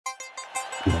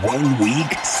1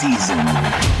 week season.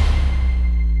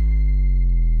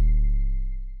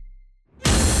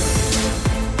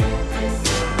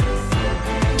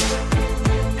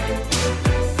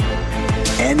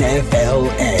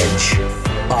 NFL Edge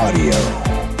Audio.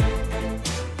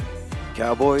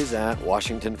 Cowboys at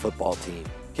Washington football team.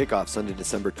 Kickoff Sunday,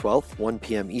 December 12th, 1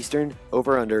 p.m. Eastern,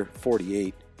 over under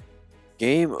 48.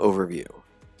 Game overview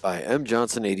by M.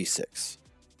 Johnson 86.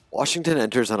 Washington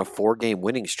enters on a 4-game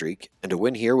winning streak, and a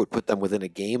win here would put them within a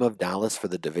game of Dallas for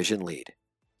the division lead.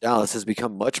 Dallas has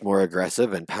become much more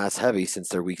aggressive and pass-heavy since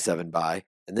their Week 7 bye,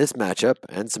 and this matchup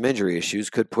and some injury issues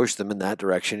could push them in that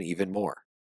direction even more.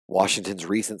 Washington's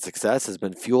recent success has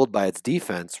been fueled by its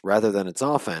defense rather than its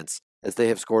offense, as they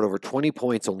have scored over 20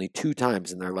 points only 2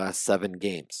 times in their last 7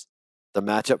 games. The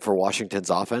matchup for Washington's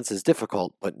offense is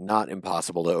difficult, but not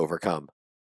impossible to overcome.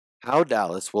 How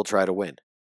Dallas will try to win.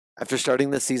 After starting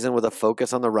the season with a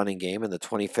focus on the running game and the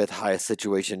 25th highest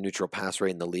situation neutral pass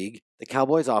rate in the league, the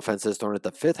Cowboys' offense has thrown at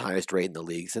the 5th highest rate in the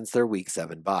league since their Week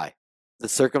 7 bye. The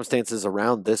circumstances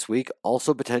around this week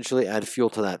also potentially add fuel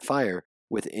to that fire,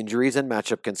 with injuries and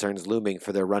matchup concerns looming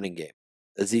for their running game.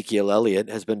 Ezekiel Elliott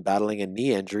has been battling a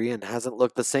knee injury and hasn't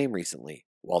looked the same recently,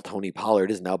 while Tony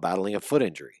Pollard is now battling a foot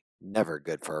injury, never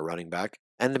good for a running back,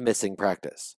 and missing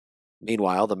practice.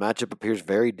 Meanwhile, the matchup appears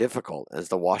very difficult as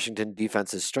the Washington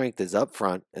defense's strength is up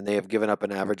front and they have given up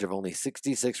an average of only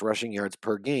 66 rushing yards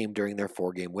per game during their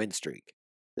 4-game win streak.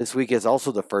 This week is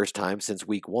also the first time since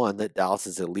Week 1 that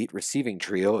Dallas's elite receiving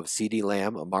trio of CeeDee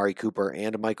Lamb, Amari Cooper,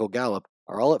 and Michael Gallup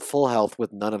are all at full health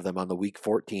with none of them on the Week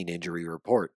 14 injury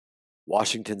report.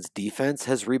 Washington's defense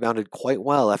has rebounded quite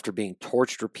well after being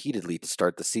torched repeatedly to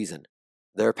start the season.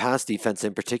 Their pass defense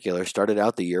in particular started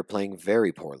out the year playing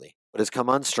very poorly, but has come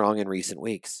on strong in recent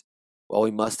weeks. While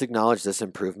we must acknowledge this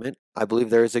improvement, I believe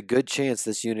there is a good chance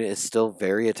this unit is still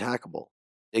very attackable.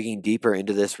 Digging deeper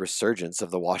into this resurgence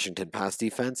of the Washington pass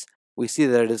defense, we see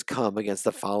that it has come against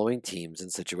the following teams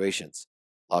and situations.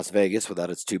 Las Vegas without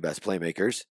its 2 best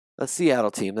playmakers, a Seattle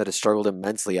team that has struggled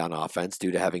immensely on offense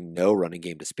due to having no running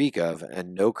game to speak of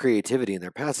and no creativity in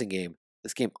their passing game.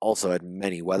 This game also had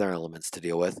many weather elements to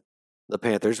deal with. The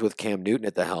Panthers with Cam Newton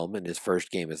at the helm in his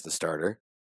first game as the starter.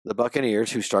 The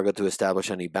Buccaneers, who struggled to establish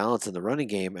any balance in the running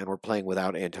game and were playing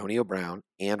without Antonio Brown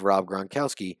and Rob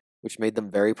Gronkowski, which made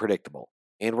them very predictable,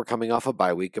 and were coming off a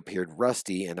bye week, appeared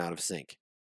rusty and out of sync.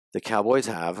 The Cowboys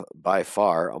have, by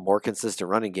far, a more consistent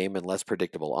running game and less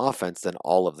predictable offense than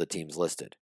all of the teams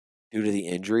listed. Due to the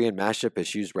injury and matchup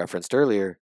issues referenced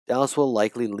earlier, Dallas will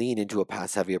likely lean into a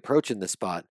pass-heavy approach in this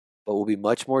spot, but will be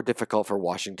much more difficult for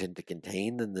Washington to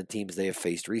contain than the teams they have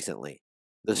faced recently.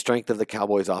 The strength of the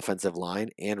Cowboys' offensive line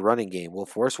and running game will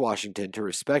force Washington to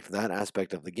respect that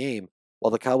aspect of the game,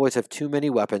 while the Cowboys have too many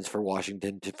weapons for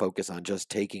Washington to focus on just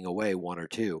taking away 1 or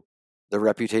 2. The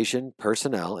reputation,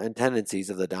 personnel, and tendencies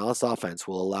of the Dallas offense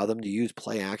will allow them to use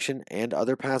play action and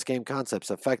other pass game concepts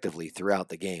effectively throughout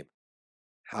the game.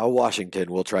 How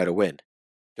Washington will try to win.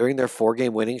 During their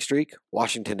 4-game winning streak,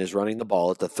 Washington is running the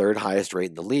ball at the 3rd highest rate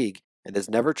in the league and has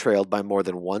never trailed by more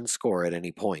than 1 score at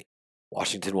any point.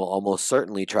 Washington will almost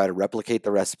certainly try to replicate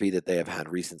the recipe that they have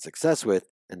had recent success with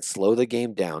and slow the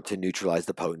game down to neutralize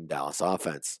the potent Dallas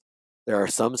offense. There are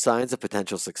some signs of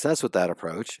potential success with that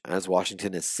approach, as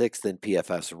Washington is 6th in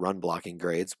PFF's run blocking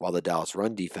grades, while the Dallas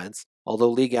run defense, although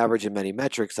league average in many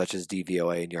metrics such as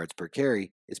DVOA and yards per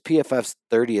carry, is PFF's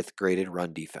 30th graded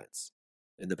run defense.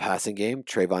 In the passing game,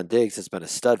 Trayvon Diggs has been a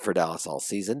stud for Dallas all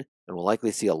season and will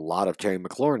likely see a lot of Terry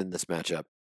McLaurin in this matchup.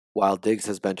 While Diggs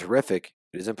has been terrific,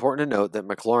 it is important to note that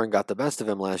McLaurin got the best of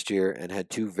him last year and had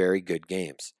 2 very good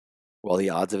games. While the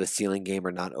odds of a ceiling game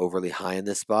are not overly high in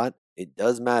this spot, it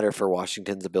does matter for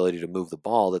Washington's ability to move the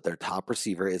ball that their top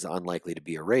receiver is unlikely to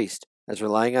be erased, as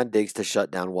relying on Diggs to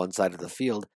shut down one side of the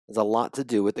field has a lot to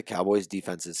do with the Cowboys'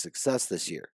 defense's success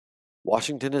this year.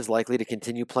 Washington is likely to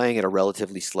continue playing at a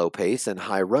relatively slow pace and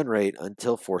high run rate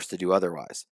until forced to do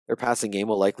otherwise. Their passing game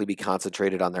will likely be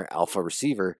concentrated on their alpha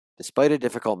receiver, despite a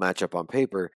difficult matchup on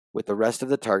paper, with the rest of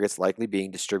the targets likely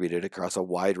being distributed across a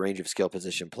wide range of skill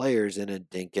position players in a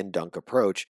dink and dunk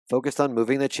approach, focused on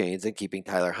moving the chains and keeping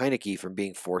Tyler Heinicke from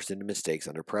being forced into mistakes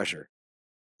under pressure.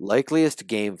 Likeliest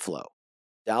game flow.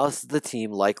 Dallas is the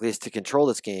team likeliest to control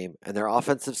this game, and their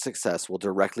offensive success will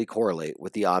directly correlate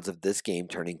with the odds of this game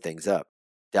turning things up.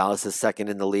 Dallas is 2nd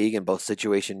in the league in both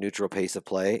situation-neutral pace of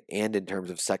play and in terms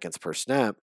of seconds per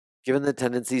snap. Given the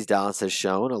tendencies Dallas has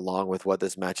shown, along with what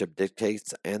this matchup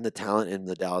dictates and the talent in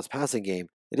the Dallas passing game,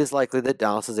 it is likely that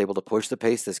Dallas is able to push the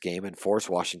pace this game and force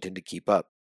Washington to keep up.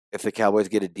 If the Cowboys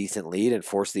get a decent lead and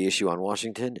force the issue on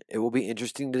Washington, it will be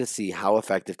interesting to see how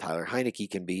effective Tyler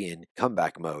Heinicke can be in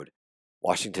comeback mode.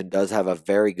 Washington does have a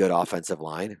very good offensive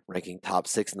line, ranking top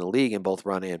 6 in the league in both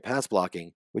run and pass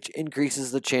blocking, which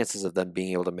increases the chances of them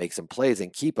being able to make some plays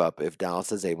and keep up if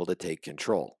Dallas is able to take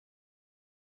control.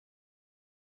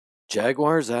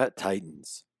 Jaguars at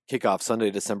Titans. Kickoff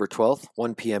Sunday, December 12th,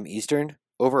 1 p.m. Eastern,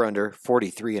 over under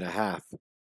 43.5.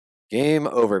 Game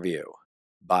overview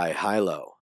by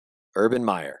Hilo. Urban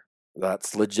Meyer.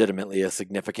 That's legitimately a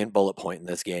significant bullet point in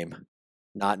this game.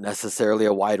 Not necessarily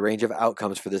a wide range of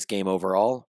outcomes for this game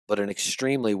overall, but an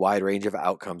extremely wide range of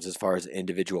outcomes as far as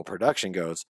individual production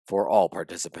goes for all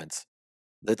participants.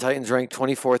 The Titans rank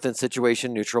 24th in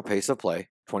situation neutral pace of play,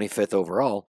 25th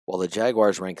overall, while the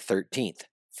Jaguars rank 13th,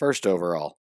 first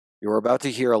overall. You're about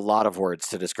to hear a lot of words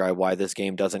to describe why this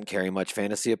game doesn't carry much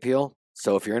fantasy appeal,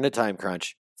 so if you're in a time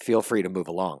crunch, feel free to move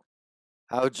along.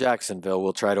 How Jacksonville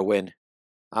will try to win.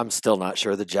 I'm still not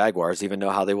sure the Jaguars even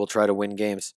know how they will try to win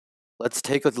games. Let's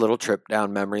take a little trip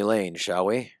down memory lane, shall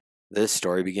we? This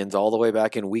story begins all the way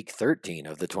back in Week 13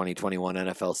 of the 2021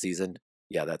 NFL season.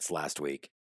 Yeah, that's last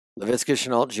week. Laviska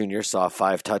Shenault Jr. saw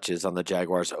 5 touches on the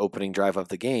Jaguars' opening drive of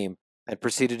the game and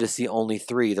proceeded to see only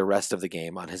 3 the rest of the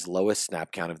game on his lowest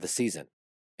snap count of the season.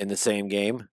 In the same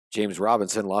game, James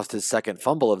Robinson lost his second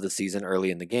fumble of the season early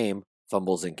in the game,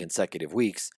 fumbles in consecutive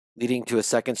weeks, leading to a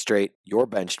second straight "you're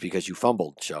benched because you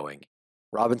fumbled" showing.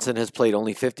 Robinson has played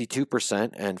only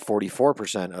 52% and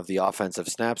 44% of the offensive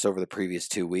snaps over the previous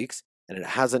 2 weeks, and it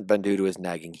hasn't been due to his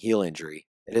nagging heel injury.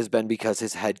 It has been because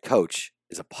his head coach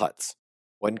is a putz.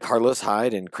 When Carlos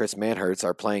Hyde and Chris Manhertz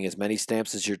are playing as many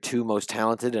snaps as your 2 most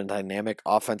talented and dynamic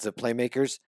offensive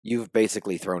playmakers, you've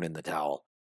basically thrown in the towel.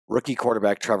 Rookie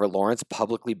quarterback Trevor Lawrence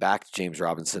publicly backed James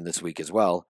Robinson this week as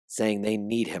well, saying they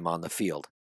need him on the field.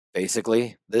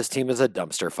 Basically, this team is a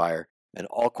dumpster fire, and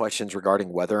all questions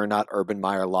regarding whether or not Urban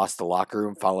Meyer lost the locker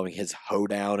room following his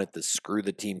hoedown at the Screw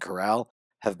the Team Corral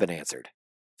have been answered.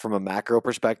 From a macro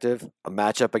perspective, a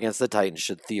matchup against the Titans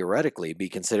should theoretically be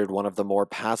considered one of the more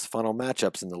pass-funnel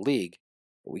matchups in the league,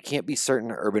 but we can't be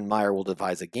certain Urban Meyer will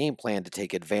devise a game plan to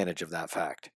take advantage of that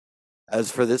fact.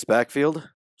 As for this backfield,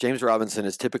 James Robinson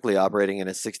is typically operating in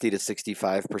a 60 to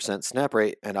 65% snap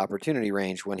rate and opportunity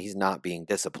range when he's not being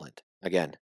disciplined.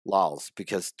 Again, lols,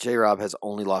 because J-Rob has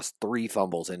only lost 3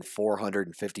 fumbles and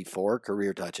 454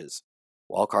 career touches,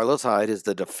 while Carlos Hyde is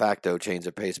the de facto change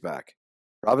of pace back.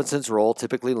 Robinson's role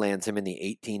typically lands him in the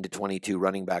 18 to 22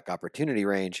 running back opportunity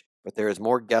range, but there is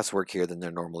more guesswork here than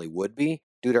there normally would be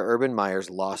due to Urban Meyer's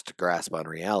lost grasp on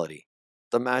reality.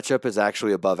 The matchup is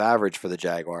actually above average for the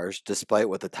Jaguars, despite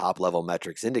what the top-level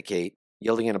metrics indicate,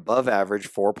 yielding an above-average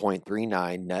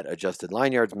 4.39 net adjusted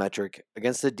line yards metric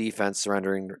against a defense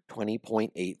surrendering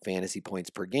 20.8 fantasy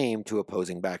points per game to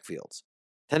opposing backfields.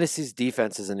 Tennessee's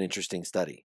defense is an interesting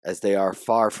study, as they are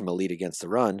far from elite against the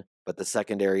run, but the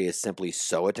secondary is simply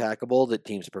so attackable that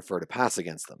teams prefer to pass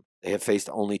against them. They have faced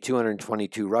only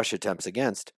 222 rush attempts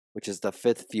against, which is the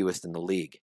 5th fewest in the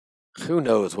league. Who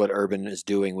knows what Urban is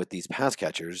doing with these pass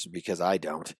catchers, because I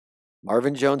don't.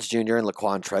 Marvin Jones Jr. and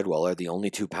Laquan Treadwell are the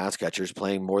only 2 pass catchers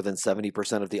playing more than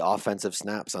 70% of the offensive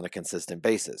snaps on a consistent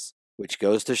basis, which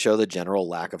goes to show the general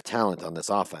lack of talent on this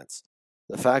offense.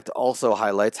 The fact also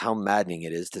highlights how maddening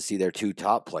it is to see their 2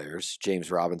 top players,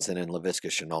 James Robinson and Laviska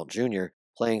Shenault Jr.,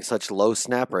 playing such low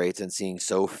snap rates and seeing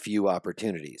so few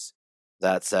opportunities.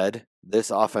 That said, this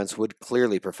offense would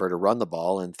clearly prefer to run the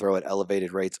ball and throw at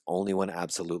elevated rates only when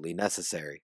absolutely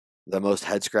necessary. The most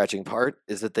head-scratching part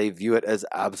is that they view it as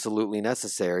absolutely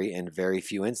necessary in very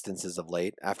few instances of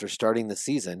late after starting the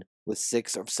season with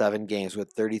 6 of 7 games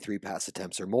with 33 pass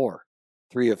attempts or more,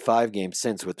 3 of 5 games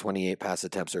since with 28 pass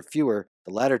attempts or fewer,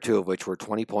 the latter 2 of which were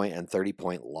 20-point and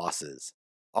 30-point losses.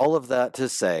 All of that to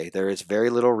say, there is very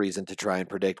little reason to try and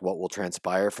predict what will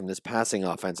transpire from this passing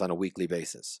offense on a weekly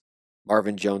basis.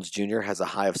 Marvin Jones Jr. has a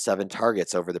high of 7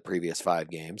 targets over the previous 5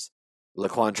 games.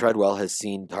 Laquan Treadwell has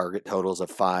seen target totals of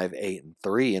 5, 8, and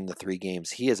 3 in the 3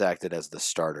 games he has acted as the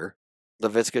starter.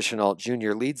 Laviska Shenault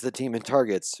Jr. leads the team in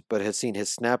targets, but has seen his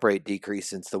snap rate decrease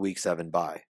since the Week 7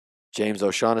 bye. James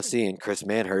O'Shaughnessy and Chris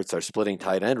Manhertz are splitting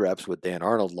tight end reps with Dan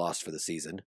Arnold lost for the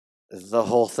season. The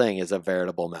whole thing is a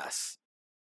veritable mess.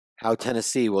 How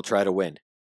Tennessee will try to win.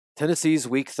 Tennessee's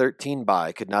Week 13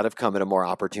 bye could not have come at a more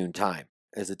opportune time,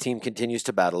 as the team continues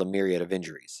to battle a myriad of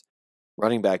injuries.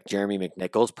 Running back Jeremy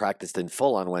McNichols practiced in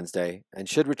full on Wednesday and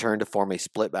should return to form a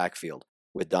split backfield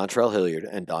with Dontrell Hilliard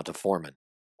and Donta Foreman.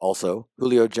 Also,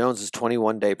 Julio Jones'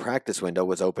 21-day practice window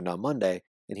was opened on Monday,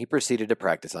 and he proceeded to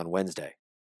practice on Wednesday.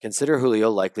 Consider Julio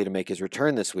likely to make his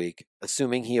return this week,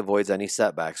 assuming he avoids any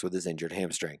setbacks with his injured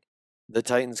hamstring. The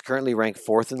Titans currently rank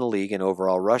 4th in the league in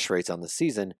overall rush rates on the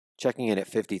season, checking in at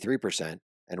 53%,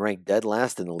 and rank dead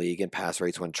last in the league in pass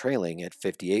rates when trailing at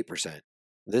 58%.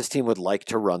 This team would like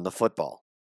to run the football.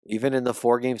 Even in the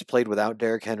 4 games played without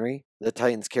Derrick Henry, the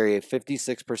Titans carry a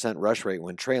 56% rush rate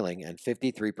when trailing and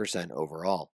 53%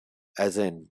 overall. As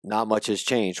in, not much has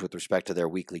changed with respect to their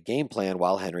weekly game plan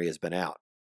while Henry has been out.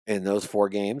 In those 4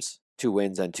 games, 2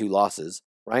 wins and 2 losses,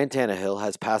 Ryan Tannehill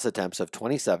has pass attempts of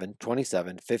 27,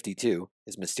 27, 52,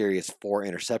 his mysterious 4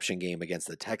 interception game against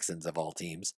the Texans of all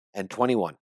teams, and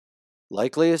 21.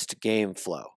 Likeliest game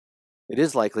flow. It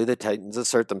is likely the Titans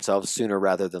assert themselves sooner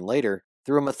rather than later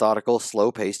through a methodical,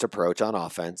 slow-paced approach on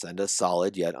offense and a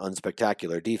solid yet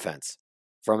unspectacular defense.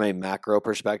 From a macro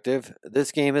perspective,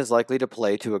 this game is likely to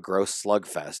play to a gross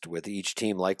slugfest, with each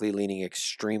team likely leaning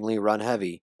extremely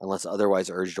run-heavy unless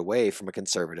otherwise urged away from a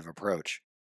conservative approach.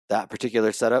 That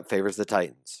particular setup favors the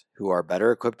Titans, who are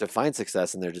better equipped to find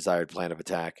success in their desired plan of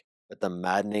attack, but the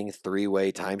maddening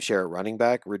 3-way timeshare at running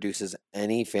back reduces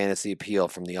any fantasy appeal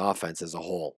from the offense as a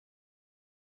whole.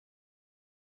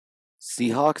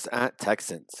 Seahawks at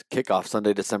Texans. Kickoff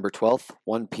Sunday, December 12th,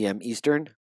 1 p.m. Eastern.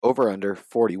 Over-under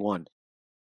 41.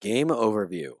 Game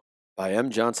overview by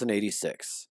M. Johnson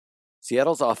 86.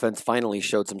 Seattle's offense finally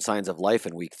showed some signs of life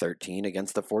in Week 13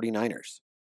 against the 49ers.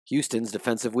 Houston's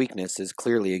defensive weakness is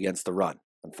clearly against the run.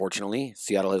 Unfortunately,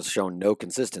 Seattle has shown no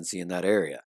consistency in that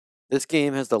area. This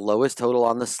game has the lowest total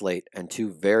on the slate and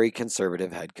 2 very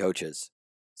conservative head coaches.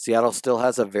 Seattle still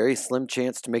has a very slim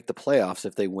chance to make the playoffs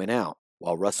if they win out,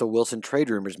 while Russell Wilson trade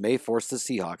rumors may force the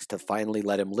Seahawks to finally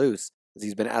let him loose, as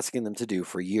he's been asking them to do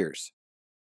for years.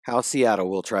 How Seattle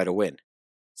will try to win.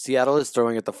 Seattle is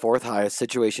throwing at the 4th highest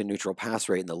situation-neutral pass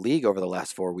rate in the league over the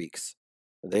last 4 weeks.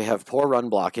 They have poor run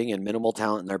blocking and minimal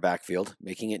talent in their backfield,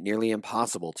 making it nearly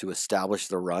impossible to establish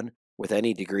the run with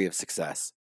any degree of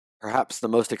success. Perhaps the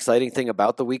most exciting thing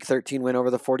about the Week 13 win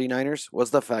over the 49ers was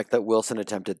the fact that Wilson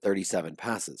attempted 37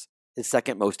 passes, his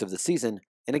second most of the season,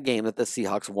 in a game that the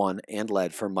Seahawks won and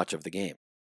led for much of the game.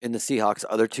 In the Seahawks'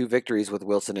 other 2 victories with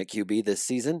Wilson at QB this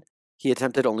season, he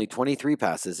attempted only 23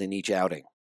 passes in each outing.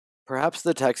 Perhaps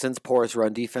the Texans' porous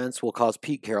run defense will cause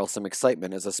Pete Carroll some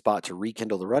excitement as a spot to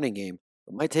rekindle the running game,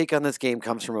 but my take on this game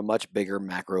comes from a much bigger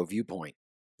macro viewpoint.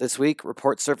 This week,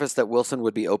 reports surfaced that Wilson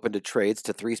would be open to trades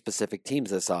to 3 specific teams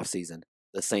this offseason: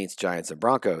 the Saints, Giants, and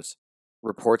Broncos.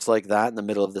 Reports like that in the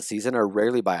middle of the season are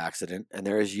rarely by accident, and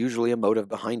there is usually a motive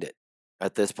behind it.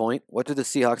 At this point, what do the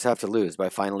Seahawks have to lose by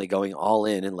finally going all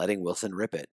in and letting Wilson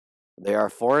rip it? They are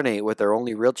 4-8 with their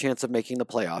only real chance of making the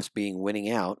playoffs being winning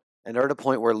out, and are at a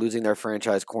point where losing their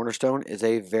franchise cornerstone is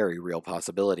a very real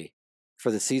possibility.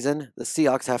 For the season, the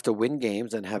Seahawks have to win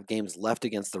games and have games left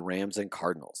against the Rams and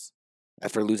Cardinals.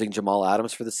 After losing Jamal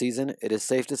Adams for the season, it is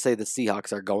safe to say the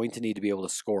Seahawks are going to need to be able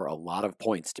to score a lot of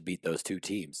points to beat those 2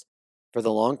 teams. For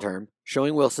the long term,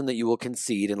 showing Wilson that you will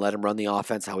concede and let him run the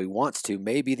offense how he wants to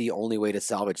may be the only way to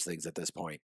salvage things at this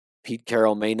point. Pete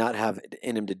Carroll may not have it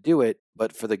in him to do it,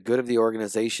 but for the good of the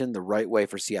organization, the right way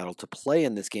for Seattle to play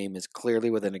in this game is clearly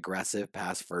with an aggressive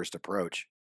pass-first approach.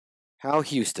 How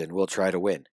Houston will try to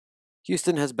win.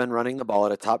 Houston has been running the ball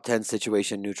at a top 10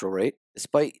 situation neutral rate,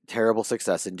 despite terrible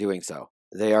success in doing so.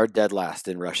 They are dead last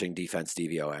in rushing defense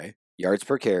DVOA, yards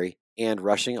per carry, and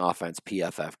rushing offense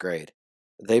PFF grade.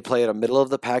 They play at a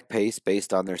middle-of-the-pack pace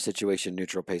based on their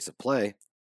situation-neutral pace of play.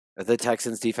 The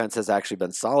Texans' defense has actually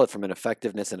been solid from an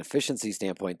effectiveness and efficiency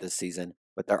standpoint this season,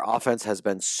 but their offense has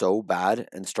been so bad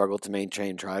and struggled to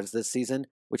maintain drives this season,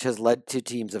 which has led to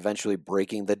teams eventually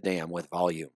breaking the dam with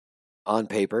volume. On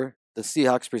paper, the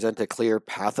Seahawks present a clear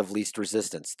path of least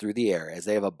resistance through the air as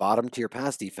they have a bottom-tier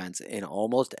pass defense in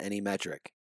almost any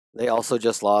metric. They also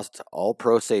just lost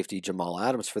all-pro safety Jamal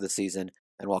Adams for the season,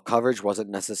 and while coverage wasn't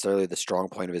necessarily the strong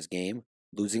point of his game,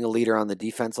 losing a leader on the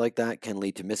defense like that can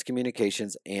lead to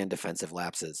miscommunications and defensive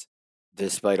lapses.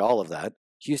 Despite all of that,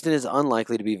 Houston is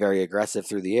unlikely to be very aggressive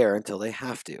through the air until they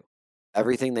have to.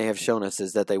 Everything they have shown us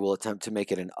is that they will attempt to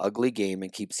make it an ugly game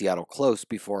and keep Seattle close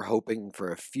before hoping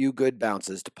for a few good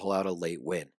bounces to pull out a late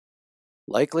win.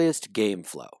 Likeliest game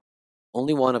flow.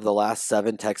 Only one of the last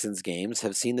 7 Texans games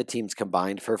have seen the teams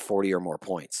combined for 40 or more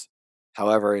points.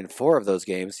 However, in 4 of those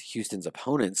games, Houston's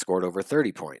opponent scored over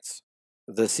 30 points.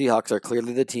 The Seahawks are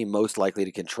clearly the team most likely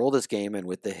to control this game, and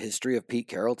with the history of Pete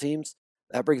Carroll teams,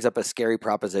 that brings up a scary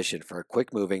proposition for a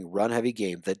quick-moving, run-heavy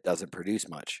game that doesn't produce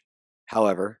much.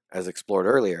 However, as explored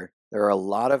earlier, there are a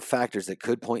lot of factors that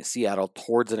could point Seattle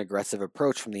towards an aggressive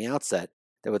approach from the outset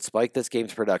that would spike this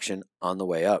game's production on the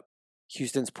way up.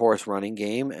 Houston's porous running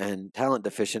game and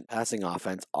talent-deficient passing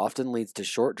offense often leads to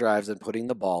short drives and putting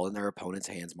the ball in their opponent's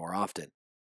hands more often.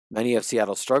 Many of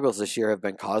Seattle's struggles this year have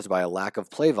been caused by a lack of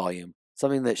play volume,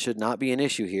 something that should not be an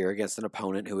issue here against an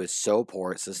opponent who is so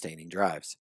poor at sustaining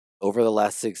drives. Over the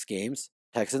last 6 games,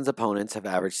 Texans' opponents have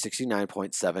averaged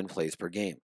 69.7 plays per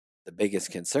game. The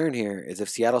biggest concern here is if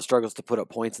Seattle struggles to put up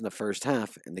points in the first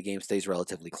half and the game stays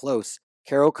relatively close,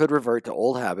 Carroll could revert to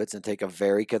old habits and take a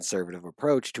very conservative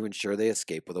approach to ensure they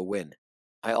escape with a win.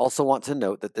 I also want to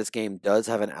note that this game does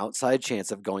have an outside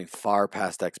chance of going far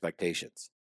past expectations.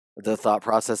 The thought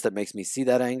process that makes me see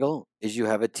that angle is you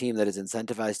have a team that is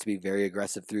incentivized to be very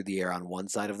aggressive through the air on one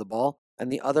side of the ball,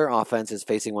 and the other offense is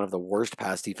facing one of the worst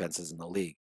pass defenses in the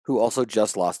league, who also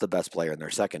just lost the best player in their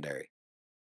secondary.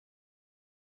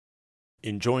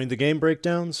 Enjoying the game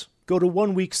breakdowns? Go to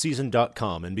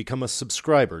oneweekseason.com and become a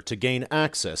subscriber to gain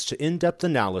access to in-depth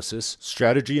analysis,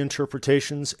 strategy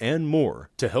interpretations, and more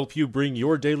to help you bring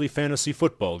your daily fantasy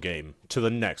football game to the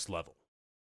next level.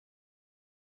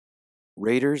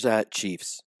 Raiders at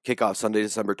Chiefs. Kickoff Sunday,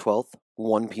 December 12th,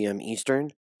 1 p.m.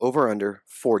 Eastern. Over-under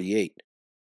 48.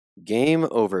 Game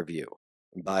overview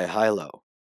by Hilo.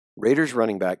 Raiders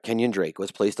running back Kenyon Drake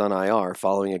was placed on IR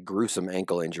following a gruesome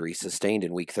ankle injury sustained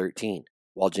in Week 13,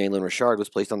 while Jalen Richard was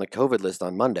placed on the COVID list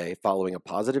on Monday following a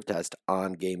positive test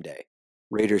on game day.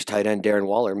 Raiders tight end Darren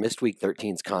Waller missed Week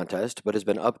 13's contest but has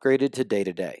been upgraded to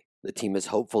day-to-day. The team is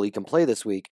hopeful he can play this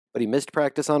week, but he missed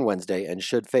practice on Wednesday and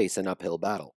should face an uphill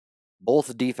battle.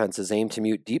 Both defenses aim to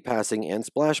mute deep passing and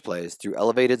splash plays through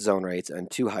elevated zone rates and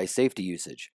too high safety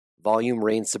usage. Volume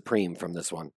reigns supreme from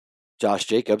this one. Josh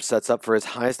Jacobs sets up for his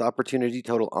highest opportunity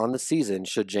total on the season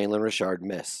should Jalen Richard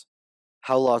miss.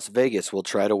 How Las Vegas will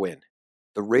try to win.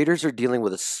 The Raiders are dealing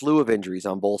with a slew of injuries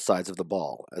on both sides of the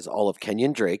ball, as all of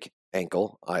Kenyon Drake,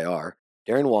 ankle, IR,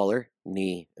 Darren Waller,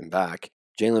 knee and back,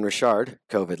 Jalen Richard,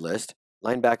 COVID list,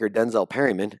 linebacker Denzel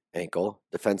Perryman, ankle,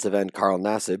 defensive end Carl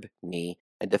Nassib, knee,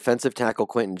 and defensive tackle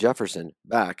Quentin Jefferson,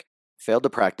 back, failed to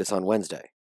practice on Wednesday.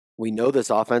 We know this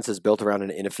offense is built around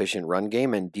an inefficient run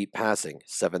game and deep passing,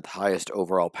 7th highest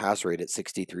overall pass rate at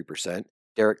 63%.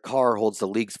 Derek Carr holds the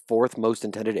league's 4th most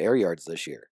intended air yards this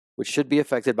year, which should be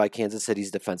affected by Kansas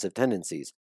City's defensive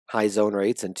tendencies, high zone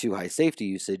rates and too high safety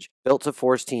usage built to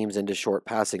force teams into short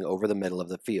passing over the middle of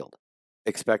the field.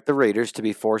 Expect the Raiders to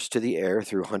be forced to the air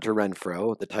through Hunter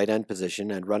Renfrow, the tight end position,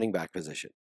 and running back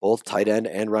position. Both tight end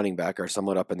and running back are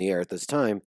somewhat up in the air at this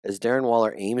time, as Darren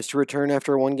Waller aims to return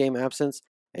after a one-game absence,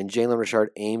 and Jalen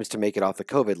Richard aims to make it off the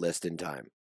COVID list in time.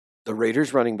 The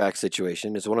Raiders' running back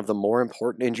situation is one of the more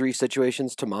important injury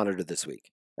situations to monitor this week,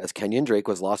 as Kenyon Drake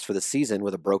was lost for the season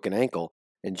with a broken ankle,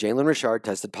 and Jalen Richard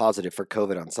tested positive for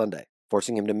COVID on Sunday,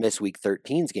 forcing him to miss Week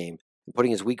 13's game and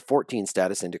putting his Week 14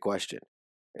 status into question.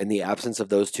 In the absence of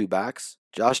those two backs,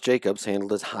 Josh Jacobs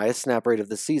handled his highest snap rate of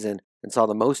the season and saw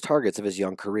the most targets of his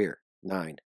young career,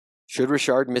 9. Should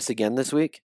Richard miss again this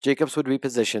week, Jacobs would be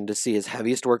positioned to see his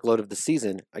heaviest workload of the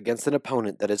season against an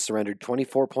opponent that has surrendered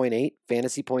 24.8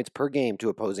 fantasy points per game to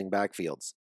opposing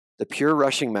backfields. The pure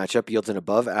rushing matchup yields an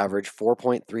above-average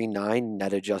 4.39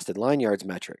 net adjusted line yards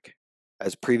metric.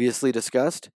 As previously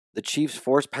discussed, the Chiefs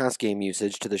force pass game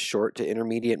usage to the short to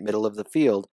intermediate middle of the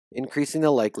field, increasing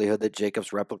the likelihood that Jacobs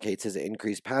replicates his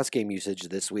increased pass game usage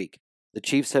this week. The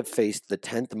Chiefs have faced the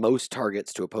 10th most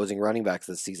targets to opposing running backs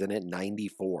this season at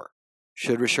 94.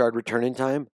 Should Richard return in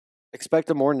time, expect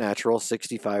a more natural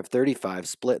 65-35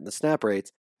 split in the snap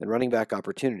rates and running back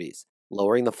opportunities,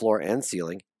 lowering the floor and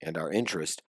ceiling, and our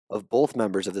interest, of both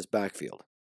members of this backfield.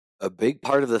 A big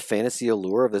part of the fantasy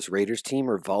allure of this Raiders team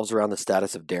revolves around the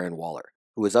status of Darren Waller,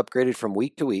 who was upgraded from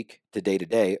week to week to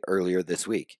day earlier this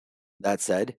week. That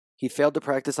said, he failed to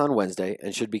practice on Wednesday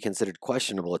and should be considered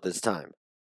questionable at this time.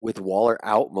 With Waller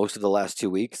out most of the last 2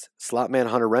 weeks, slotman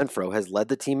Hunter Renfrow has led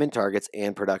the team in targets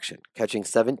and production, catching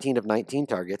 17 of 19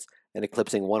 targets and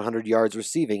eclipsing 100 yards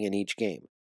receiving in each game.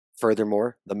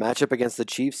 Furthermore, the matchup against the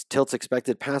Chiefs tilts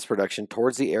expected pass production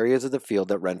towards the areas of the field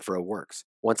that Renfrow works,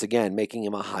 once again making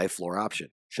him a high-floor option,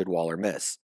 should Waller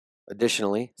miss.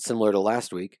 Additionally, similar to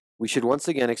last week, we should once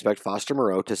again expect Foster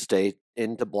Moreau to stay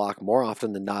in to block more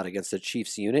often than not against a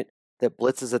Chiefs unit that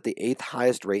blitzes at the 8th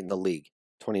highest rate in the league,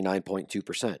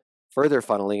 29.2%, further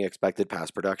funneling expected pass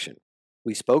production.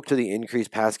 We spoke to the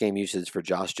increased pass game usage for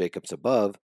Josh Jacobs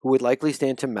above, who would likely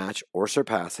stand to match or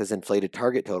surpass his inflated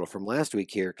target total from last week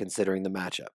here considering the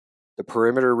matchup. The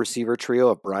perimeter receiver trio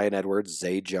of Bryan Edwards,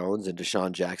 Zay Jones, and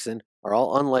Deshaun Jackson are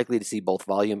all unlikely to see both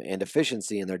volume and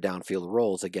efficiency in their downfield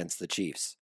roles against the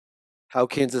Chiefs. How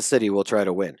Kansas City will try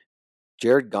to win.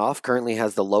 Jared Goff currently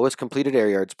has the lowest completed air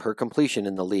yards per completion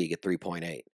in the league at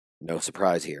 3.8. No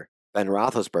surprise here. Ben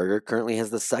Roethlisberger currently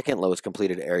has the second lowest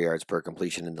completed air yards per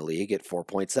completion in the league at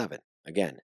 4.7.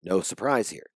 Again, no surprise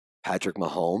here. Patrick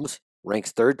Mahomes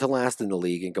ranks third to last in the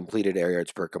league in completed air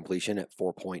yards per completion at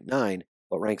 4.9,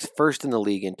 but ranks first in the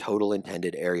league in total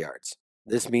intended air yards.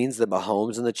 This means that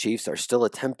Mahomes and the Chiefs are still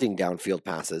attempting downfield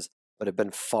passes, but have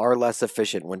been far less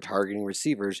efficient when targeting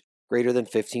receivers greater than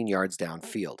 15 yards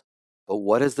downfield. But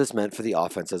what has this meant for the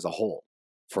offense as a whole?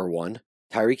 For one,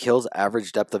 Tyreek Hill's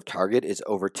average depth of target is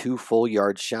over 2 full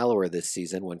yards shallower this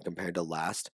season when compared to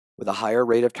last, with a higher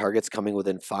rate of targets coming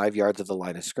within 5 yards of the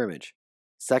line of scrimmage.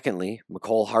 Secondly,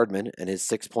 Mecole Hardman and his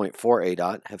 6.4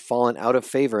 ADOT have fallen out of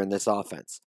favor in this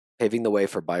offense, paving the way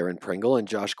for Byron Pringle and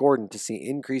Josh Gordon to see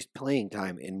increased playing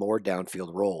time in more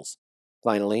downfield roles.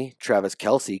 Finally, Travis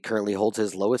Kelce currently holds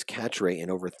his lowest catch rate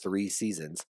in over 3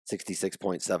 seasons,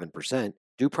 66.7%,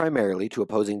 due primarily to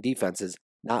opposing defenses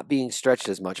not being stretched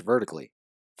as much vertically.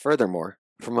 Furthermore,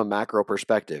 from a macro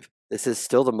perspective, this is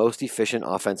still the most efficient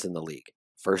offense in the league,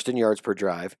 first in yards per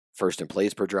drive, first in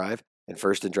plays per drive, and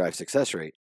first in drive success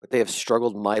rate, but they have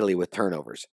struggled mightily with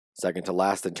turnovers, second to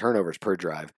last in turnovers per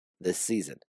drive this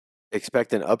season.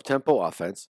 Expect an up-tempo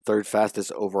offense, third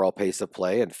fastest overall pace of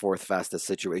play and fourth fastest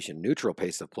situation-neutral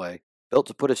pace of play, built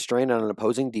to put a strain on an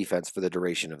opposing defense for the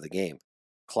duration of the game.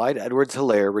 Clyde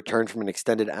Edwards-Helaire returned from an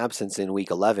extended absence in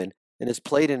Week 11 and has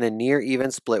played in a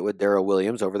near-even split with Darrell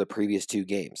Williams over the previous 2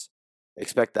 games.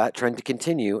 Expect that trend to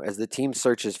continue as the team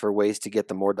searches for ways to get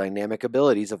the more dynamic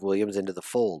abilities of Williams into the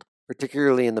fold,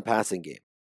 particularly in the passing game.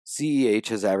 CEH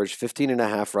has averaged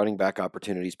 15.5 running back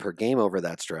opportunities per game over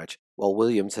that stretch, while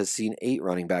Williams has seen 8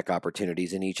 running back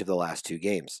opportunities in each of the last 2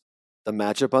 games. The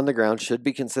matchup on the ground should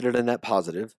be considered a net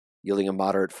positive, yielding a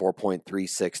moderate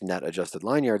 4.36 net adjusted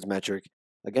line yards metric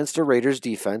against a Raiders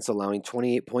defense allowing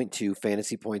 28.2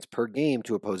 fantasy points per game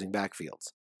to opposing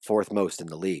backfields, 4th most in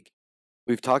the league.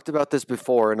 We've talked about this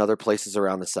before in other places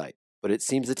around the site, but it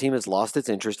seems the team has lost its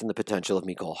interest in the potential of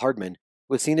Mecole Hardman,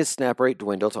 who has seen his snap rate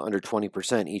dwindle to under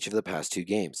 20% each of the past 2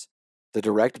 games. The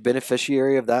direct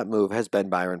beneficiary of that move has been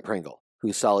Byron Pringle,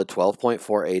 whose solid 12.4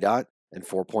 ADOT and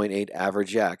 4.8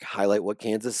 average YAC highlight what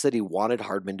Kansas City wanted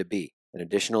Hardman to be, an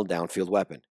additional downfield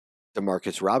weapon.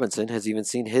 Demarcus Robinson has even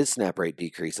seen his snap rate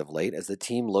decrease of late as the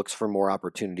team looks for more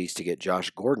opportunities to get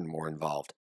Josh Gordon more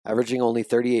involved, averaging only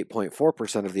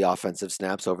 38.4% of the offensive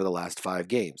snaps over the last 5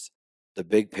 games. The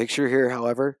big picture here,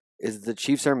 however, is that the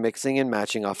Chiefs are mixing and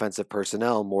matching offensive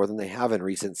personnel more than they have in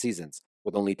recent seasons,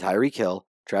 with only Tyreek Hill,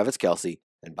 Travis Kelce,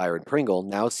 and Byron Pringle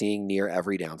now seeing near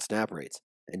every down snap rates.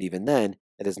 And even then,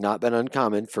 it has not been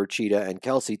uncommon for Cheetah and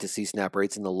Kelce to see snap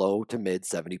rates in the low to mid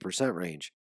 70%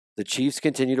 range. The Chiefs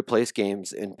continue to place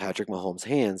games in Patrick Mahomes'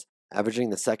 hands, averaging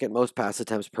the second most pass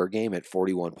attempts per game at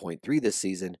 41.3 this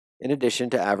season, in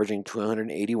addition to averaging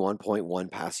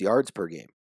 281.1 pass yards per game.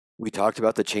 We talked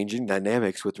about the changing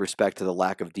dynamics with respect to the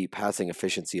lack of deep passing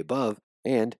efficiency above,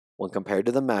 and, when compared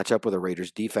to the matchup with a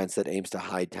Raiders defense that aims to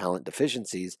hide talent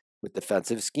deficiencies with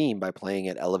defensive scheme by playing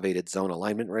at elevated zone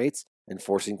alignment rates and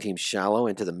forcing teams shallow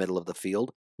into the middle of the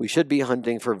field, we should be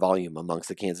hunting for volume amongst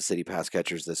the Kansas City pass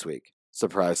catchers this week.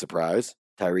 Surprise, surprise,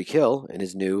 Tyreek Hill in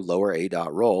his new lower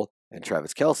ADOT role and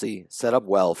Travis Kelce set up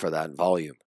well for that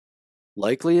volume.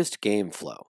 Likeliest game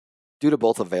flow. Due to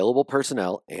both available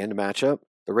personnel and matchup,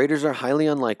 the Raiders are highly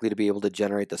unlikely to be able to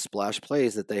generate the splash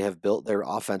plays that they have built their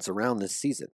offense around this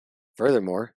season.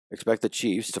 Furthermore, expect the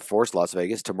Chiefs to force Las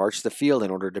Vegas to march the field in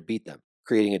order to beat them,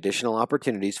 creating additional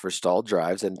opportunities for stalled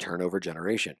drives and turnover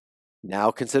generation.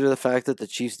 Now consider the fact that the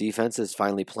Chiefs' defense is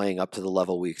finally playing up to the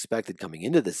level we expected coming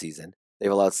into the season.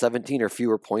 They've allowed 17 or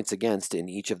fewer points against in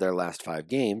each of their last 5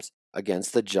 games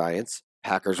against the Giants,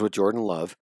 Packers with Jordan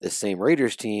Love, this same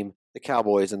Raiders team, the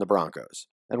Cowboys, and the Broncos.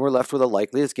 And we're left with a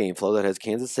likeliest game flow that has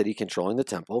Kansas City controlling the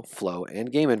tempo, flow,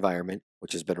 and game environment,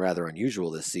 which has been rather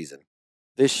unusual this season.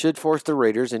 This should force the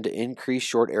Raiders into increased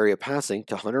short area passing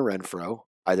to Hunter Renfrow,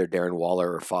 either Darren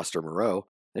Waller or Foster Moreau,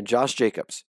 and Josh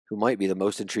Jacobs, who might be the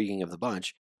most intriguing of the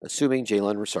bunch, assuming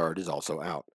Jalen Richard is also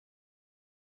out.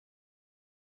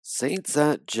 Saints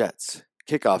at Jets.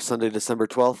 Kickoff Sunday, December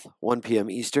 12th, 1 p.m.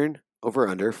 Eastern, over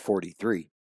under 43.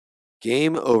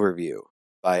 Game overview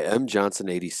by M. Johnson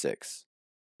 86.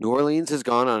 New Orleans has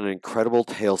gone on an incredible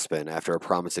tailspin after a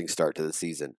promising start to the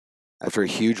season. After a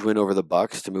huge win over the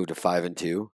Bucs to move to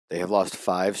 5-2, they have lost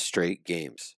 5 straight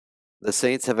games. The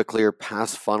Saints have a clear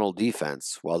pass funnel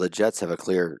defense, while the Jets have a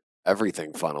clear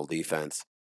everything funnel defense.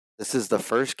 This is the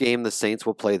first game the Saints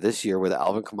will play this year with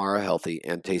Alvin Kamara healthy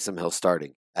and Taysom Hill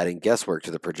starting, adding guesswork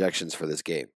to the projections for this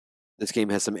game. This game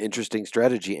has some interesting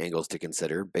strategy angles to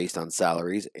consider based on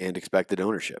salaries and expected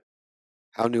ownership.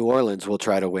 How New Orleans will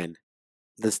try to win.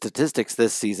 The statistics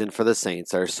this season for the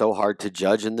Saints are so hard to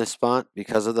judge in this spot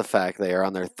because of the fact they are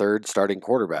on their 3rd starting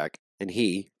quarterback, and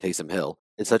he, Taysom Hill,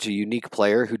 is such a unique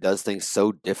player who does things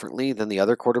so differently than the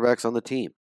other quarterbacks on the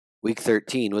team. Week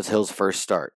 13 was Hill's first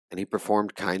start, and he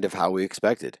performed kind of how we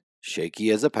expected, shaky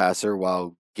as a passer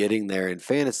while getting there in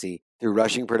fantasy through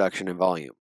rushing production and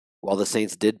volume. While the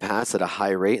Saints did pass at a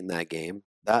high rate in that game,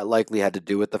 that likely had to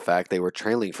do with the fact they were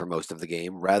trailing for most of the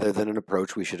game rather than an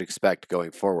approach we should expect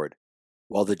going forward.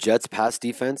 While the Jets' pass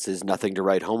defense is nothing to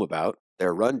write home about,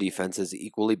 their run defense is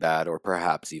equally bad or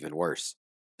perhaps even worse.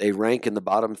 They rank in the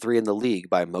bottom 3 in the league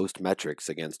by most metrics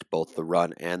against both the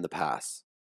run and the pass.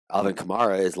 Alvin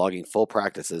Kamara is logging full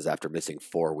practices after missing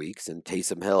 4 weeks, and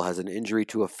Taysom Hill has an injury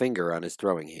to a finger on his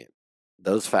throwing hand.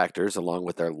 Those factors, along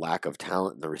with their lack of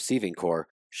talent in the receiving corps,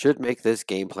 should make this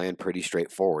game plan pretty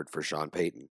straightforward for Sean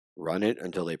Payton. Run it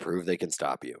until they prove they can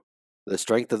stop you. The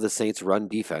strength of the Saints' run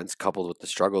defense, coupled with the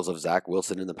struggles of Zach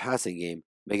Wilson in the passing game,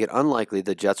 make it unlikely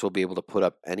the Jets will be able to put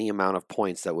up any amount of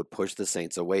points that would push the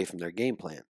Saints away from their game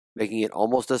plan, making it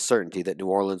almost a certainty that New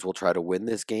Orleans will try to win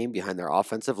this game behind their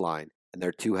offensive line and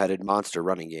their two-headed monster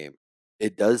running game.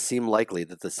 It does seem likely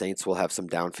that the Saints will have some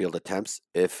downfield attempts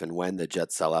if and when the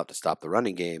Jets sell out to stop the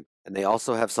running game, and they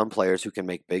also have some players who can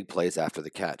make big plays after the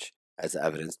catch, as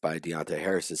evidenced by Deontay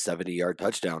Harris's 70-yard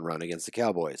touchdown run against the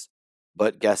Cowboys.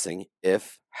 But guessing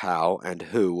if, how, and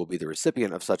who will be the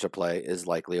recipient of such a play is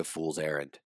likely a fool's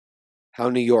errand. How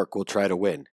New York will try to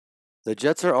win. The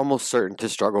Jets are almost certain to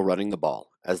struggle running the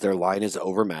ball, as their line is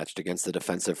overmatched against the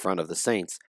defensive front of the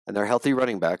Saints, and their healthy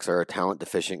running backs are a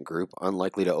talent-deficient group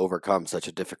unlikely to overcome such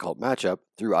a difficult matchup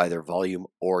through either volume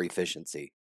or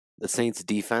efficiency. The Saints'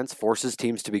 defense forces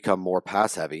teams to become more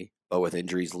pass-heavy, but with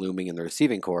injuries looming in the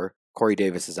receiving corps, Corey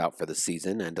Davis is out for the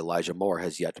season and Elijah Moore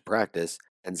has yet to practice,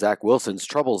 and Zach Wilson's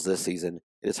troubles this season,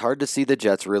 it is hard to see the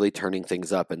Jets really turning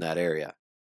things up in that area.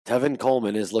 Tevin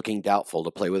Coleman is looking doubtful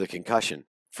to play with a concussion,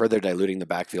 further diluting the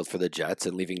backfield for the Jets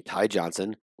and leaving Ty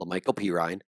Johnson, LaMichael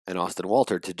Pirine, and Austin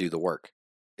Walter to do the work.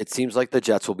 It seems like the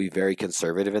Jets will be very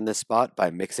conservative in this spot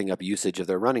by mixing up usage of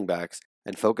their running backs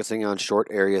and focusing on short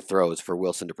area throws for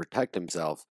Wilson to protect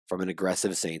himself from an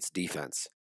aggressive Saints defense.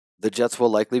 The Jets will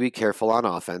likely be careful on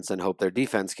offense and hope their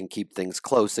defense can keep things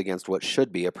close against what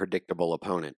should be a predictable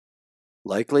opponent.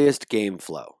 Likeliest game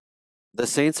flow. The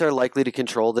Saints are likely to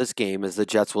control this game as the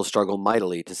Jets will struggle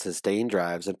mightily to sustain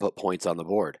drives and put points on the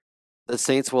board. The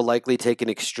Saints will likely take an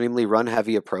extremely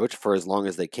run-heavy approach for as long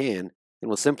as they can and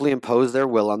will simply impose their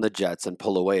will on the Jets and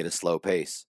pull away at a slow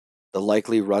pace. The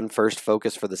likely run-first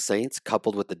focus for the Saints,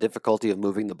 coupled with the difficulty of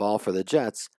moving the ball for the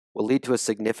Jets, will lead to a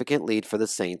significant lead for the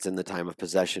Saints in the time of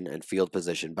possession and field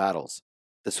position battles.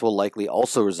 This will likely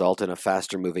also result in a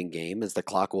faster-moving game as the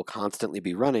clock will constantly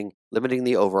be running, limiting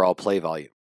the overall play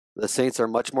volume. The Saints are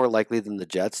much more likely than the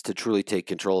Jets to truly take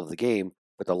control of the game,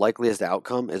 but the likeliest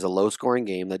outcome is a low-scoring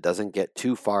game that doesn't get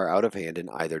too far out of hand in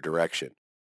either direction.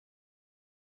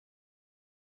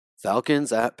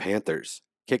 Falcons at Panthers.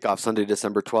 Kickoff Sunday,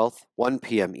 December 12th, 1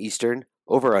 p.m. Eastern,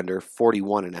 over-under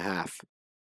 41.5.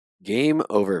 Game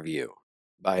Overview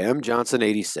by M. Johnson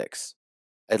 86.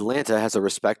 Atlanta has a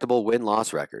respectable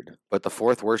win-loss record, but the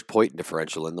fourth worst point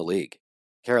differential in the league.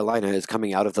 Carolina is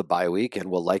coming out of the bye week and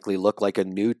will likely look like a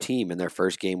new team in their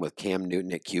first game with Cam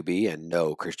Newton at QB and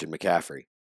no Christian McCaffrey.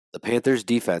 The Panthers'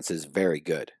 defense is very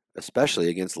good, especially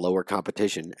against lower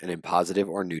competition and in positive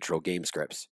or neutral game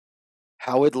scripts.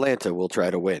 How Atlanta will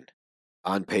try to win.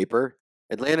 On paper,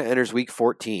 Atlanta enters Week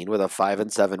 14 with a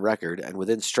 5-7 record and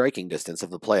within striking distance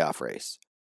of the playoff race.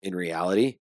 In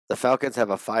reality, the Falcons have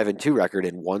a 5-2 record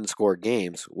in one-score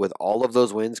games, with all of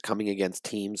those wins coming against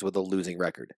teams with a losing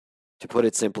record. To put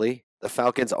it simply, the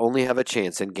Falcons only have a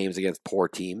chance in games against poor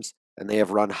teams, and they have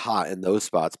run hot in those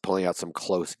spots, pulling out some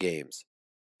close games.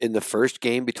 In the first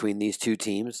game between these two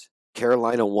teams,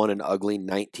 Carolina won an ugly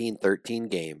 19-13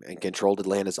 game and controlled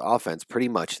Atlanta's offense pretty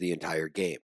much the entire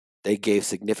game. They gave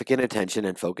significant attention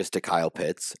and focus to Kyle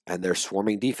Pitts, and their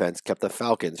swarming defense kept the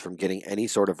Falcons from getting any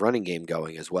sort of running game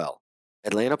going as well.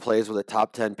 Atlanta plays with a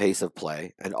top 10 pace of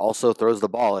play and also throws the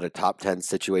ball at a top 10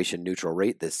 situation neutral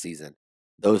rate this season.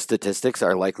 Those statistics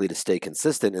are likely to stay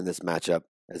consistent in this matchup,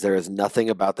 as there is nothing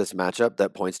about this matchup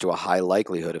that points to a high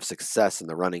likelihood of success in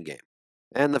the running game.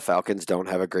 And the Falcons don't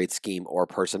have a great scheme or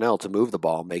personnel to move the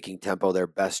ball, making tempo their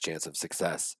best chance of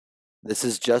success. This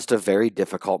is just a very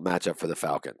difficult matchup for the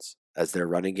Falcons, as their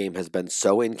running game has been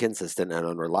so inconsistent and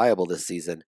unreliable this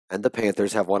season, and the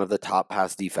Panthers have one of the top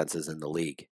pass defenses in the